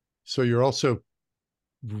 So you're also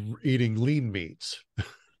eating lean meats.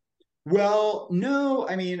 Well, no,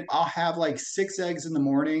 I mean, I'll have like 6 eggs in the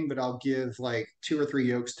morning, but I'll give like 2 or 3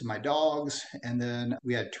 yolks to my dogs. And then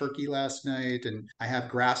we had turkey last night, and I have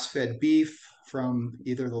grass-fed beef from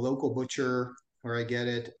either the local butcher where I get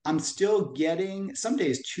it. I'm still getting some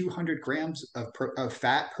days 200 grams of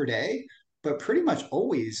fat per day, but pretty much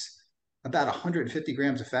always about 150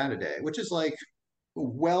 grams of fat a day, which is like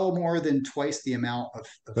well more than twice the amount of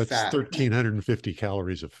That's fat. 1,350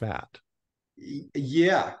 calories of fat.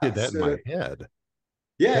 Yeah. I did that in my head.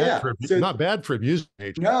 Yeah. So, not bad for a music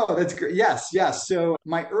major. No, that's great. Yes. So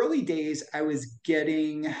my early days, I was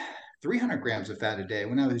getting 300 grams of fat a day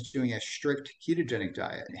when I was doing a strict ketogenic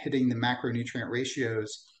diet, hitting the macronutrient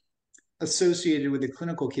ratios associated with the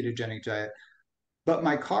clinical ketogenic diet. But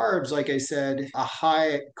my carbs, like I said, a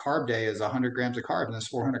high carb day is 100 grams of carbs and that's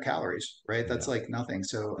 400 calories, right? That's like nothing.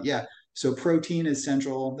 So yeah. So protein is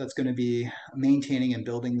central. That's going to be maintaining and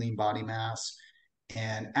building lean body mass.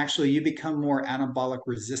 And actually, you become more anabolic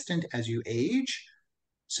resistant as you age.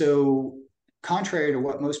 So, contrary to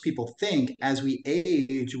what most people think, as we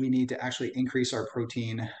age, we need to actually increase our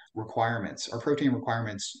protein requirements. Our protein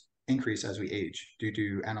requirements increase as we age due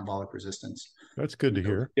to anabolic resistance. That's good to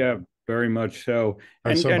hear. Yeah, very much so.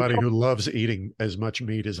 As somebody who loves eating as much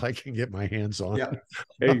meat as I can get my hands on. Yeah,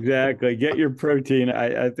 exactly. Get your protein.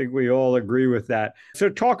 I think we all agree with that. So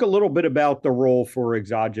talk a little bit about the role for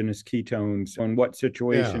exogenous ketones and what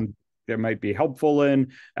situations they might be helpful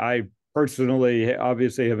in. I personally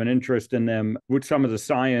obviously have an interest in them with some of the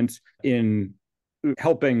science in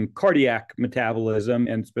helping cardiac metabolism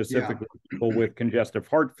and specifically people with congestive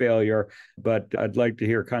heart failure. But I'd like to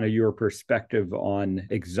hear kind of your perspective on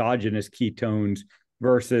exogenous ketones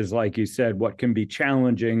versus, like you said, what can be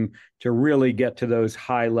challenging to really get to those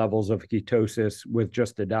high levels of ketosis with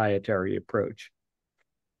just a dietary approach.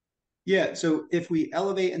 Yeah, so if we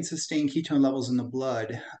elevate and sustain ketone levels in the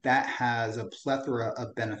blood, that has a plethora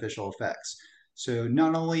of beneficial effects. So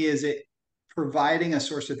not only is it providing a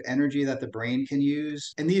source of energy that the brain can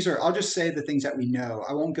use, and these are, I'll just say the things that we know.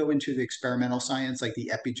 I won't go into the experimental science like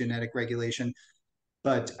the epigenetic regulation,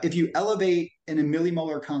 but if you elevate in a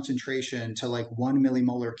millimolar concentration to like 1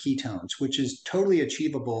 millimolar ketones, which is totally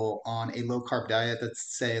achievable on a low carb diet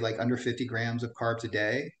that's say like under 50 grams of carbs a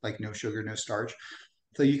day, like no sugar, no starch.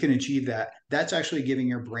 So you can achieve that. That's actually giving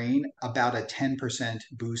your brain about a 10%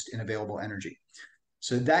 boost in available energy.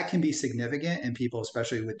 So that can be significant in people,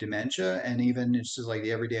 especially with dementia, and even it's just like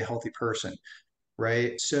the everyday healthy person,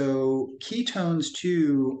 right? So ketones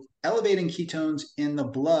too, elevating ketones in the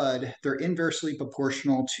blood, they're inversely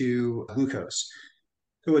proportional to glucose.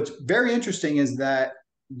 So what's very interesting is that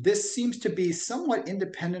this seems to be somewhat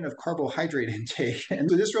independent of carbohydrate intake. And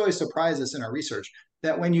so this really surprised us in our research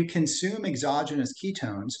that when you consume exogenous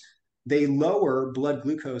ketones, they lower blood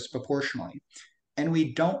glucose proportionally. And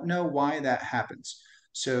we don't know why that happens.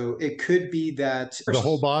 So it could be that the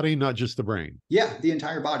whole body, not just the brain. Yeah, the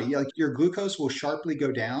entire body. Like your glucose will sharply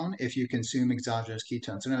go down if you consume exogenous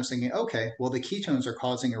ketones. And I was thinking, okay, well, the ketones are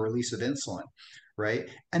causing a release of insulin, right?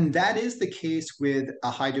 And that is the case with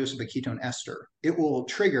a high dose of a ketone ester. It will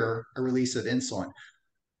trigger a release of insulin.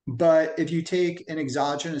 But if you take an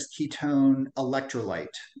exogenous ketone electrolyte,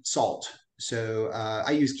 salt, so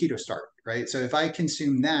I use KetoStart, right? So if I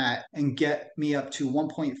consume that and get me up to 1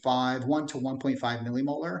 to 1.5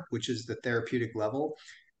 millimolar, which is the therapeutic level,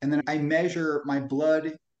 and then I measure my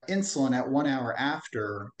blood insulin at 1 hour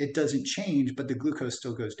after, it doesn't change, but the glucose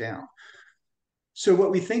still goes down. So what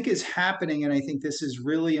we think is happening, and I think this is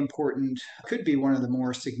really important, could be one of the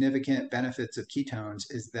more significant benefits of ketones,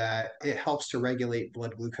 is that it helps to regulate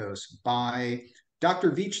blood glucose by,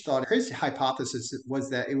 Dr. Veach thought his hypothesis was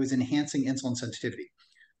that it was enhancing insulin sensitivity.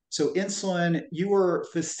 So insulin, you were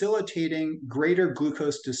facilitating greater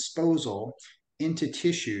glucose disposal into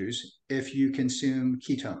tissues if you consume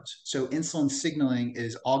ketones. So insulin signaling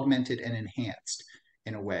is augmented and enhanced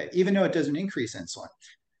in a way, even though it doesn't increase insulin.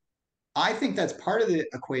 I think that's part of the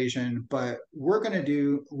equation, but we're going to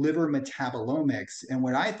do liver metabolomics. And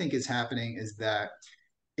what I think is happening is that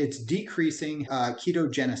it's decreasing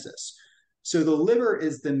ketogenesis. So the liver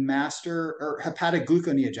is the master, or hepatic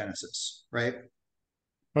gluconeogenesis, right?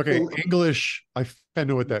 Okay, So, English, I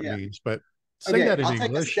know what that yeah. means, but say Okay, that in I'll take a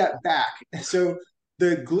English. step back. So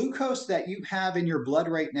the glucose that you have in your blood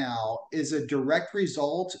right now is a direct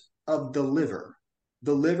result of the liver.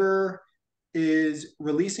 The liver is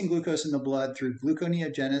releasing glucose in the blood through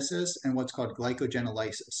gluconeogenesis and what's called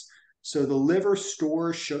glycogenolysis. So the liver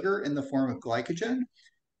stores sugar in the form of glycogen,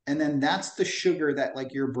 and then that's the sugar that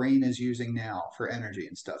like your brain is using now for energy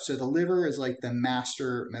and stuff. So the liver is like the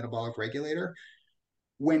master metabolic regulator.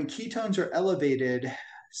 When ketones are elevated,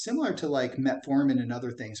 similar to like metformin and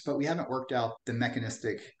other things, but we haven't worked out the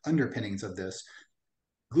mechanistic underpinnings of this,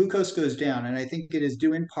 glucose goes down. And I think it is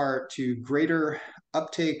due in part to greater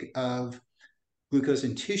uptake of glucose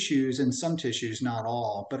in tissues, and some tissues, not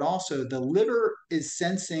all, but also the liver is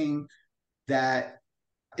sensing that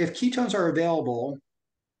if ketones are available,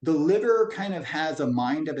 the liver kind of has a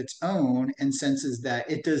mind of its own and senses that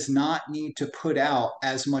it does not need to put out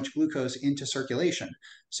as much glucose into circulation.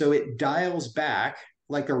 So it dials back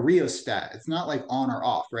like a rheostat. It's not like on or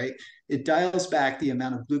off, right? It dials back the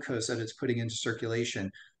amount of glucose that it's putting into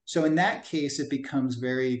circulation. So in that case, it becomes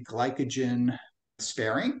very glycogen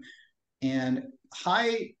sparing, and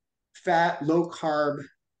high fat, low carb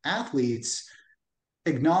athletes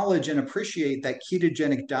acknowledge and appreciate that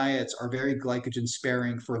ketogenic diets are very glycogen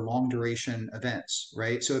sparing for long duration events,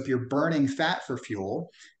 right? So if you're burning fat for fuel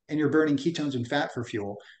and you're burning ketones and fat for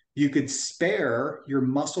fuel, you could spare your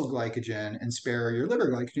muscle glycogen and spare your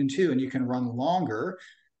liver glycogen too, and you can run longer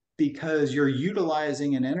because you're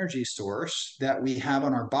utilizing an energy source that we have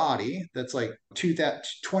on our body that's like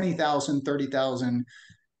 20,000, 30,000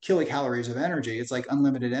 kilocalories of energy. It's like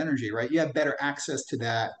unlimited energy, right? You have better access to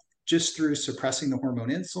that just through suppressing the hormone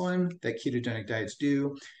insulin that ketogenic diets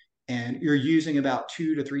do. And you're using about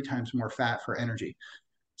 2 to 3 times more fat for energy.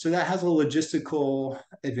 So that has a logistical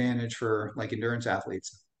advantage for like endurance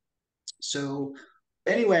athletes. So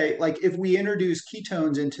anyway, like if we introduce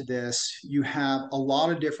ketones into this, you have a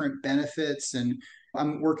lot of different benefits. And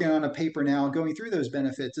I'm working on a paper now going through those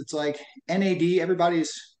benefits. It's like NAD,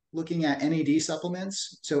 everybody's looking at NAD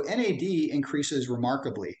supplements. So NAD increases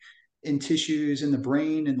remarkably in tissues in the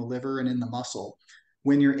brain, in the liver, and in the muscle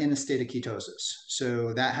when you're in a state of ketosis.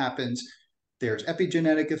 So that happens. There's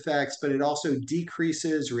epigenetic effects, but it also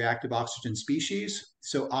decreases reactive oxygen species.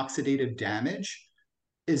 So oxidative damage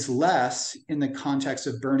is less in the context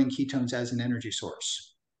of burning ketones as an energy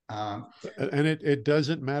source. And it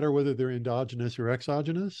doesn't matter whether they're endogenous or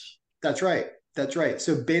exogenous. That's right. That's right.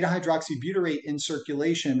 So beta hydroxybutyrate in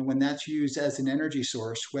circulation, when that's used as an energy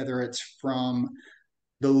source, whether it's from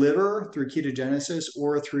the liver through ketogenesis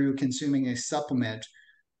or through consuming a supplement,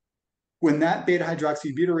 when that beta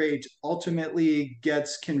hydroxybutyrate ultimately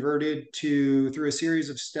gets converted through a series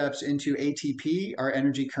of steps into ATP, our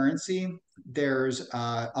energy currency, there's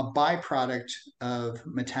a byproduct of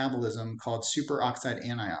metabolism called superoxide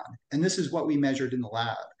anion. And this is what we measured in the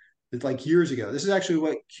lab. It's like years ago. This is actually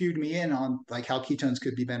what cued me in on like how ketones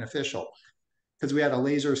could be beneficial, because we had a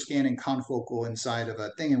laser scanning confocal inside of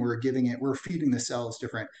a thing, and we're feeding the cells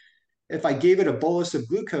different. If I gave it a bolus of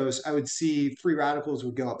glucose, I would see free radicals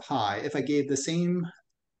would go up high. If I gave the same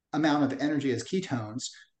amount of energy as ketones,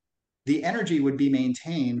 the energy would be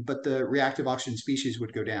maintained, but the reactive oxygen species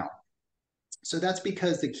would go down. So that's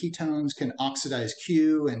because the ketones can oxidize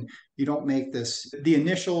Q, and you don't make this. The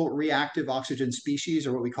initial reactive oxygen species,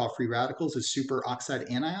 or what we call free radicals, is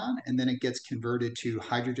superoxide anion, and then it gets converted to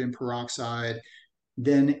hydrogen peroxide.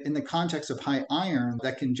 Then in the context of high iron,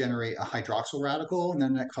 that can generate a hydroxyl radical, and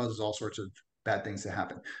then that causes all sorts of bad things to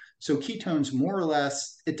happen. So ketones, more or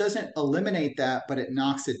less, it doesn't eliminate that, but it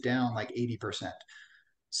knocks it down like 80%.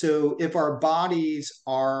 So if our bodies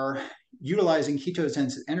are utilizing ketones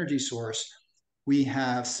as an energy source, we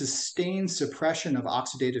have sustained suppression of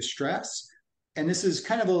oxidative stress. And this is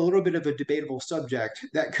kind of a little bit of a debatable subject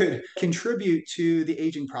that could contribute to the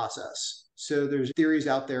aging process. So there's theories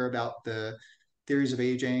out there about the theories of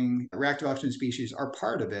aging. Reactive oxygen species are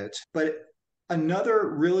part of it. But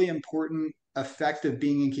another really important effect of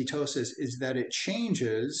being in ketosis is that it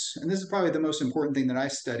changes, and this is probably the most important thing that I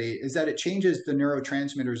study, is that it changes the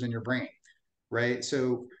neurotransmitters in your brain, right?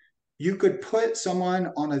 So you could put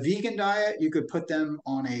someone on a vegan diet, you could put them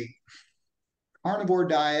on a carnivore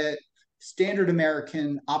diet, standard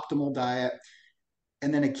American optimal diet,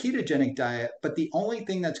 and then a ketogenic diet. But the only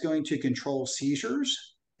thing that's going to control seizures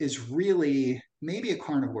is really maybe a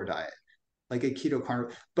carnivore diet, like a keto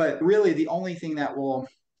carnivore. But really, the only thing that will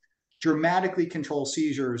dramatically control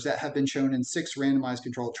seizures that have been shown in 6 randomized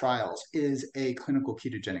controlled trials is a clinical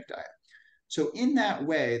ketogenic diet. So in that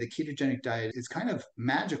way, the ketogenic diet is kind of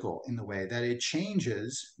magical in the way that it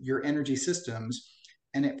changes your energy systems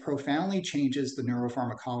and it profoundly changes the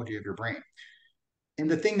neuropharmacology of your brain. And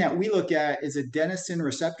the thing that we look at is adenosine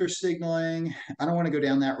receptor signaling. I don't want to go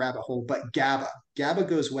down that rabbit hole, but GABA. GABA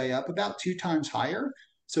goes way up, about 2 times higher.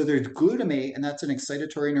 So there's glutamate, and that's an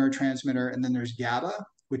excitatory neurotransmitter. And then there's GABA,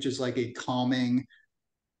 which is like a calming,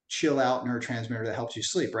 chill out neurotransmitter that helps you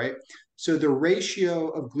sleep, right? So the ratio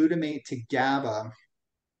of glutamate to GABA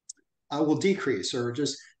will decrease, or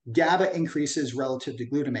just GABA increases relative to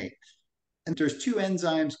glutamate. And there's 2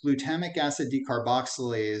 enzymes, glutamic acid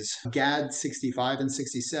decarboxylase, GAD65 and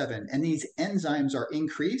 67, and these enzymes are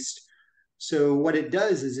increased. So what it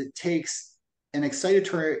does is it takes an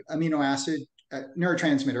excitatory amino acid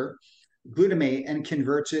neurotransmitter, glutamate, and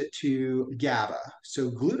converts it to GABA. So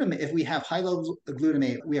glutamate, if we have high levels of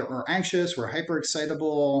glutamate, we're anxious, we're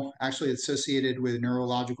hyperexcitable, actually associated with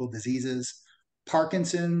neurological diseases.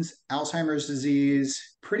 Parkinson's, Alzheimer's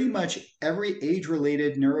disease, pretty much every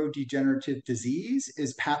age-related neurodegenerative disease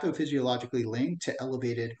is pathophysiologically linked to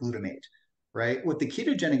elevated glutamate, right? What the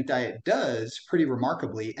ketogenic diet does, pretty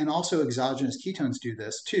remarkably, and also exogenous ketones do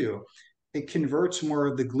this too, it converts more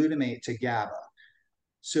of the glutamate to GABA.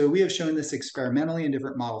 So we have shown this experimentally in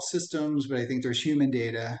different model systems, but I think there's human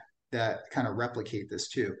data that kind of replicate this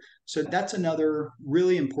too. So that's another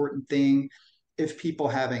really important thing. If people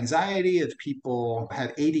have anxiety, if people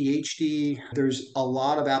have ADHD, there's a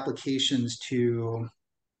lot of applications to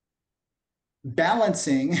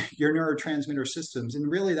balancing your neurotransmitter systems. And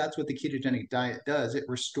really, that's what the ketogenic diet does. It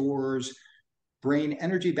restores brain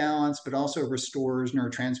energy balance, but also restores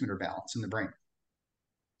neurotransmitter balance in the brain.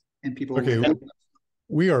 And people. Okay,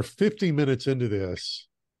 we are 50 minutes into this,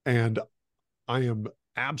 and I am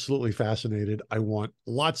absolutely fascinated. I want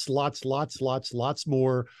lots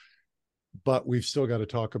more. But we've still got to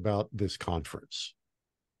talk about this conference.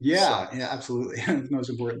 Yeah, absolutely. The most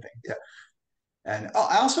important thing. Yeah. And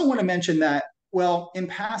I also want to mention that, well, in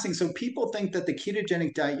passing, so people think that the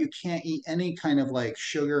ketogenic diet, you can't eat any kind of like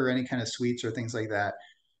sugar or any kind of sweets or things like that.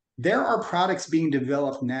 There are products being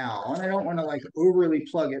developed now, and I don't want to like overly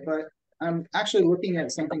plug it, but I'm actually looking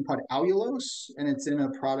at something called allulose, and it's in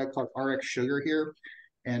a product called RX Sugar here.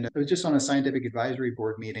 And it was just on a scientific advisory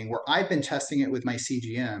board meeting where I've been testing it with my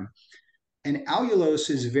CGM. And allulose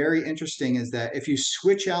is very interesting, is that if you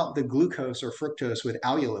switch out the glucose or fructose with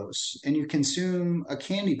allulose and you consume a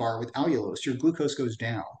candy bar with allulose, your glucose goes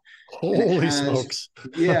down. Holy smokes.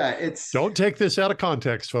 Yeah, it's... Don't take this out of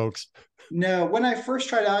context, folks. No, when I first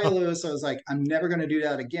tried allulose, I was like, I'm never going to do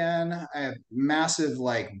that again. I have massive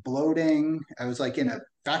like bloating. I was like in a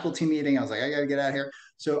faculty meeting. I was like, I got to get out of here.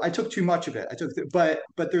 So I took too much of it.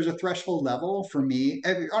 But there's a threshold level for me.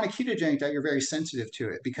 On a ketogenic diet, you're very sensitive to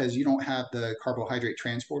it because you don't have the carbohydrate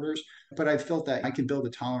transporters. But I've felt that I can build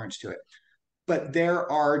a tolerance to it. But there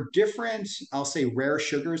are different, I'll say, rare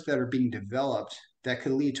sugars that are being developed that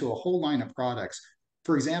could lead to a whole line of products.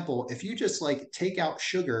 For example, if you just like take out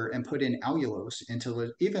sugar and put in allulose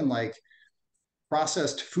into even like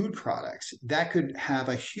processed food products, that could have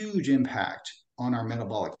a huge impact on our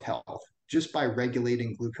metabolic health just by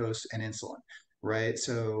regulating glucose and insulin, right?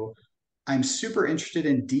 So I'm super interested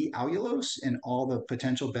in D-allulose and all the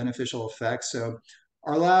potential beneficial effects. So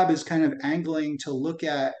our lab is kind of angling to look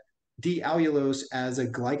at D-allulose as a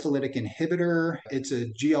glycolytic inhibitor. It's a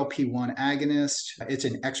GLP-1 agonist. It's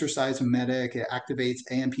an exercise mimetic. It activates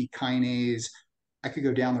AMP kinase. I could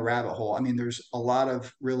go down the rabbit hole. I mean, there's a lot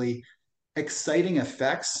of really exciting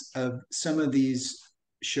effects of some of these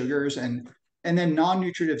sugars, and then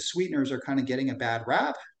non-nutritive sweeteners are kind of getting a bad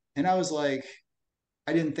rap. And I was like,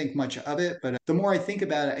 I didn't think much of it, but the more I think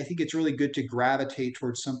about it, I think it's really good to gravitate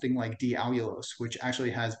towards something like D-allulose, which actually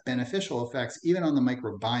has beneficial effects even on the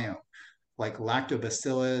microbiome, like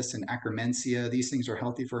lactobacillus and Akkermansia. These things are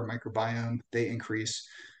healthy for a microbiome. They increase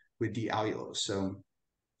with D-allulose. So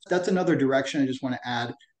that's another direction I just want to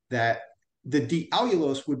add, that the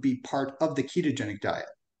D-allulose would be part of the ketogenic diet.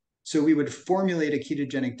 So we would formulate a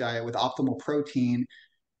ketogenic diet with optimal protein,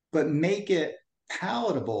 but make it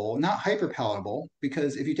palatable, not hyper palatable,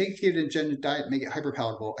 because if you take a ketogenic diet and make it hyper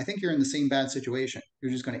palatable, I think you're in the same bad situation.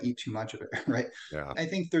 You're just going to eat too much of it, right? Yeah. I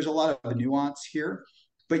think there's a lot of nuance here.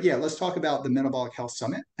 But yeah, let's talk about the Metabolic Health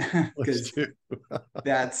Summit, because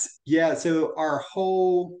so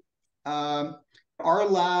our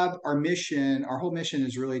lab, our whole mission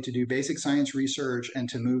is really to do basic science research and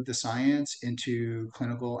to move the science into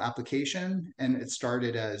clinical application. And it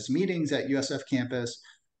started as meetings at USF campus,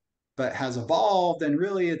 but has evolved. And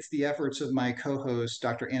really, it's the efforts of my co-hosts,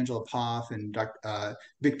 Dr. Angela Poff and Dr.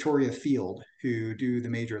 Victoria Field, who do the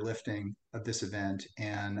major lifting of this event.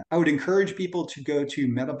 And I would encourage people to go to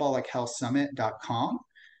metabolichealthsummit.com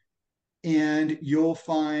And you'll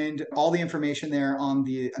find all the information there on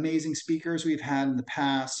the amazing speakers we've had in the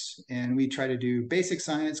past. And we try to do basic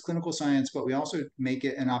science, clinical science, but we also make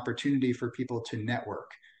it an opportunity for people to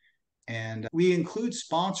network. And we include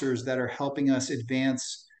sponsors that are helping us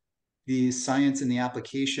advance the science and the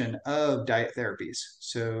application of diet therapies.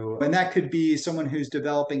 So, and that could be someone who's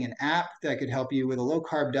developing an app that could help you with a low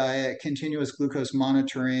carb diet, continuous glucose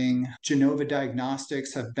monitoring. Genova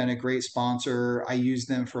Diagnostics have been a great sponsor. I use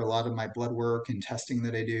them for a lot of my blood work and testing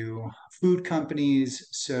that I do. Food companies.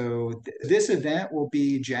 So this event will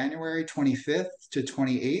be January 25th to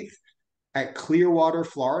 28th at Clearwater,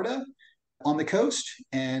 Florida, on the coast.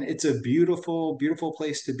 And it's a beautiful, beautiful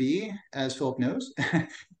place to be, as Philip knows,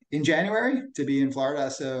 in January to be in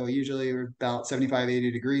Florida. So usually we're about 75,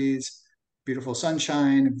 80 degrees, beautiful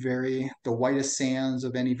sunshine, the whitest sands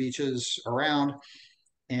of any beaches around.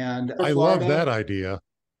 And I love that idea.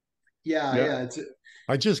 Yeah.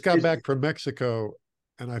 I just got back from Mexico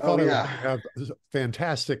and I thought I would have a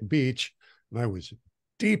fantastic beach, and I was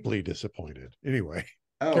deeply disappointed. Anyway.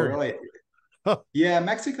 Oh, really? Yeah,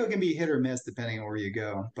 Mexico can be hit or miss depending on where you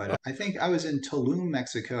go. But I think I was in Tulum,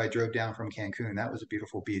 Mexico. I drove down from Cancun. That was a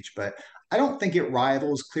beautiful beach. But I don't think it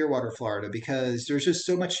rivals Clearwater, Florida, because there's just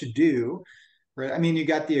so much to do, right? I mean, you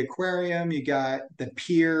got the aquarium, you got the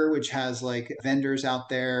pier, which has like vendors out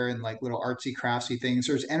there and like little artsy craftsy things.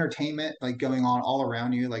 There's entertainment like going on all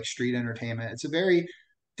around you, like street entertainment. It's a very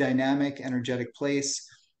dynamic, energetic place.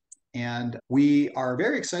 And we are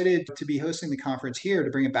very excited to be hosting the conference here to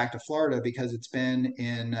bring it back to Florida, because it's been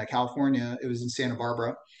in California. It was in Santa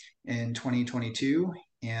Barbara in 2022,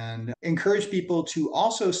 and encourage people to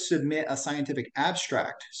also submit a scientific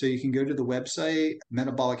abstract. So you can go to the website,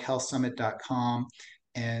 metabolichealthsummit.com,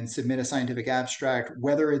 and submit a scientific abstract,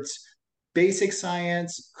 whether it's basic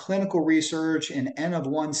science, clinical research, an N of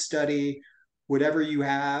one study, whatever you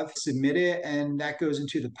have, submit it. And that goes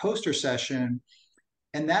into the poster session.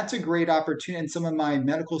 And that's a great opportunity. And some of my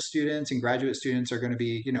medical students and graduate students are going to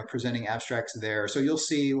be, presenting abstracts there. So you'll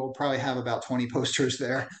see, we'll probably have about 20 posters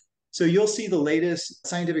there. So you'll see the latest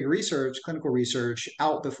scientific research, clinical research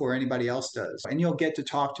out before anybody else does. And you'll get to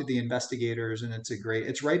talk to the investigators. And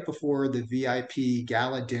it's right before the VIP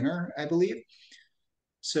gala dinner, I believe.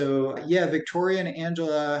 So yeah, Victoria and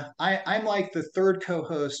Angela, I'm like the third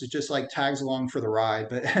co-host. It just like tags along for the ride,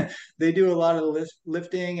 but they do a lot of the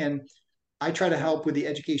lifting, and I try to help with the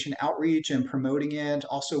education outreach and promoting it,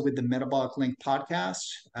 also with the Metabolic Link podcast.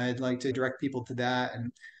 I'd like to direct people to that.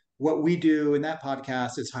 And what we do in that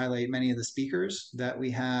podcast is highlight many of the speakers that we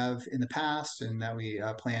have in the past and that we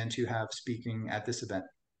plan to have speaking at this event.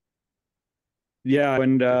 Yeah,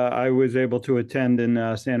 and I was able to attend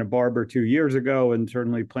in Santa Barbara 2 years ago, and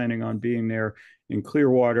certainly planning on being there in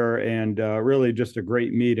Clearwater, and really just a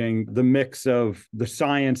great meeting. The mix of the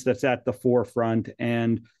science that's at the forefront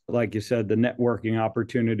and, like you said, the networking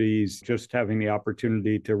opportunities, just having the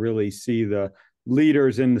opportunity to really see the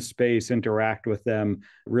leaders in the space, interact with them,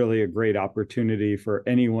 really a great opportunity for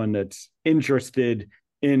anyone that's interested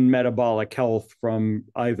in metabolic health from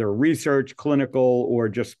either research, clinical, or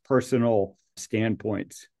just personal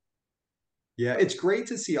standpoints. Yeah, it's great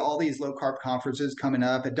to see all these low carb conferences coming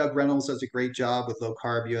up. And Doug Reynolds does a great job with Low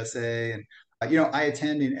Carb USA. And, I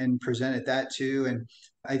attend and present at that too. And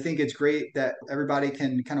I think it's great that everybody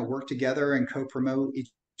can kind of work together and co-promote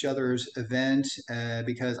each other's event,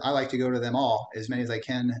 because I like to go to them all, as many as I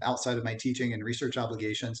can outside of my teaching and research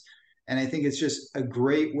obligations. And I think it's just a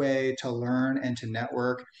great way to learn and to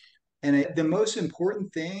network. And the most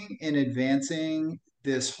important thing in advancing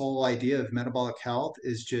this whole idea of metabolic health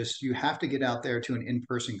is just you have to get out there to an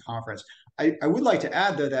in-person conference. I would like to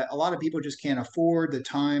add, though, that a lot of people just can't afford the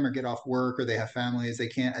time or get off work, or they have families, they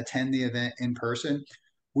can't attend the event in person.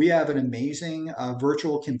 We have an amazing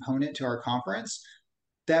virtual component to our conference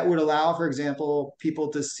that would allow, for example, people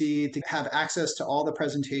to have access to all the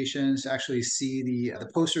presentations, to actually see the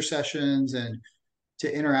poster sessions, and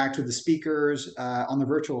to interact with the speakers on the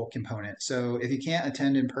virtual component. So if you can't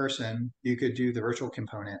attend in person, you could do the virtual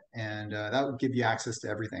component, and that would give you access to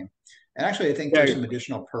everything. And actually, I think there's some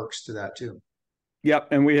additional perks to that too. Yep.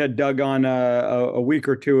 And we had Doug on a week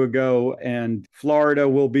or two ago, and Florida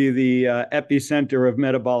will be the epicenter of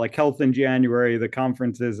metabolic health in January. The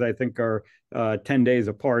conferences, I think, are 10 days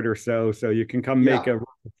apart or so. So you can come make a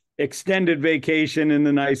extended vacation in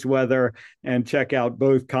the nice weather and check out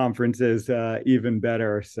both conferences even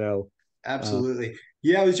better. So absolutely.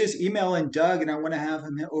 Yeah, I was just emailing Doug, and I want to have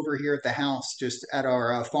him over here at the house, just at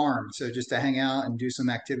our farm. So just to hang out and do some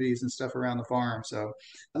activities and stuff around the farm. So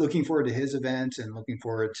looking forward to his event, and looking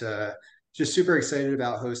forward to just super excited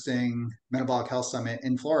about hosting Metabolic Health Summit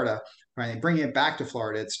in Florida, right? Bringing it back to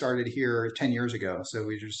Florida. It started here 10 years ago. So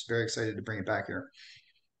we're just very excited to bring it back here.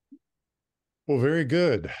 Well, very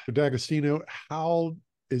good. D'Agostino, how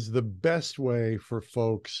is the best way for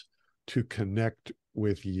folks to connect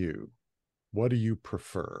with you? What do you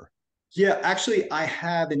prefer? Yeah, actually, I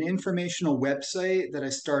have an informational website that I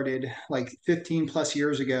started like 15 plus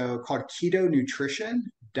years ago called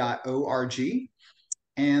ketonutrition.org.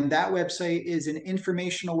 And that website is an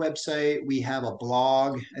informational website. We have a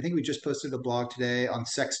blog. I think we just posted a blog today on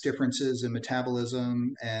sex differences in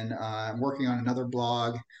metabolism. And I'm working on another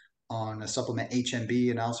blog on a supplement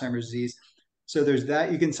HMB and Alzheimer's disease. So there's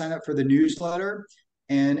that. You can sign up for the newsletter.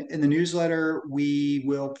 And in the newsletter, we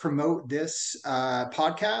will promote this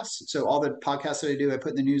podcast. So all the podcasts that I do, I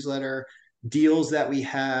put in the newsletter, deals that we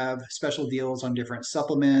have, special deals on different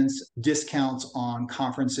supplements, discounts on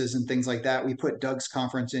conferences and things like that. We put Doug's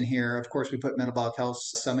conference in here. Of course, we put Metabolic Health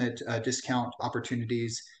Summit discount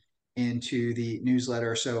opportunities into the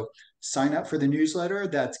newsletter. So sign up for the newsletter.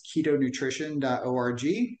 That's ketonutrition.org.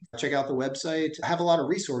 Check out the website. I have a lot of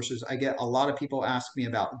resources. I get a lot of people ask me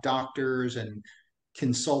about doctors and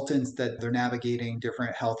consultants that they're navigating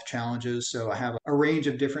different health challenges. So I have a range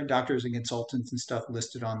of different doctors and consultants and stuff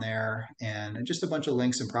listed on there, and just a bunch of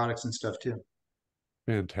links and products and stuff too.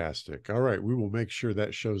 Fantastic. All right. We will make sure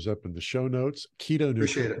that shows up in the show notes,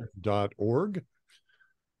 ketonutrition.org.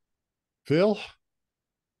 Phil,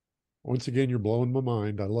 once again, you're blowing my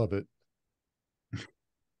mind. I love it.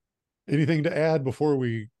 Anything to add before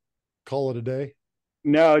we call it a day?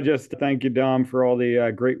 No, just thank you, Dom, for all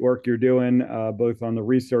the great work you're doing, both on the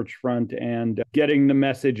research front and getting the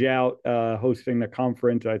message out. Hosting the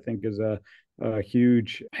conference, I think, is a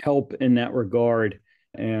huge help in that regard.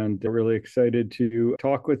 And they're really excited to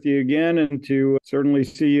talk with you again and to certainly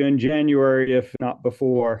see you in January, if not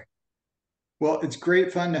before. Well, it's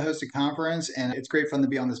great fun to host a conference, and it's great fun to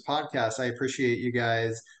be on this podcast. I appreciate you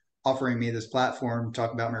guys offering me this platform to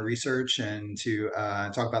talk about my research and to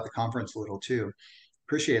talk about the conference a little too.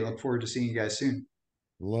 Appreciate it. Look forward to seeing you guys soon.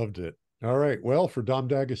 Loved it. All right. Well, for Dom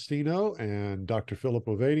D'Agostino and Dr. Philip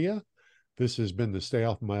Ovadia, this has been the Stay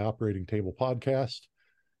Off My Operating Table podcast,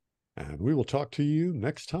 and we will talk to you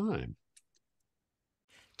next time.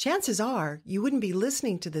 Chances are you wouldn't be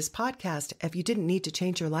listening to this podcast if you didn't need to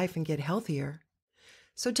change your life and get healthier.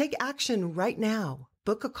 So take action right now.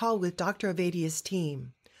 Book a call with Dr. Ovadia's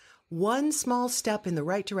team. One small step in the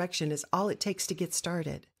right direction is all it takes to get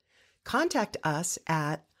started. Contact us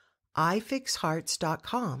at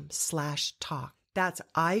ifixhearts.com/talk. That's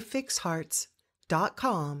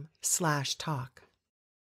ifixhearts.com/talk.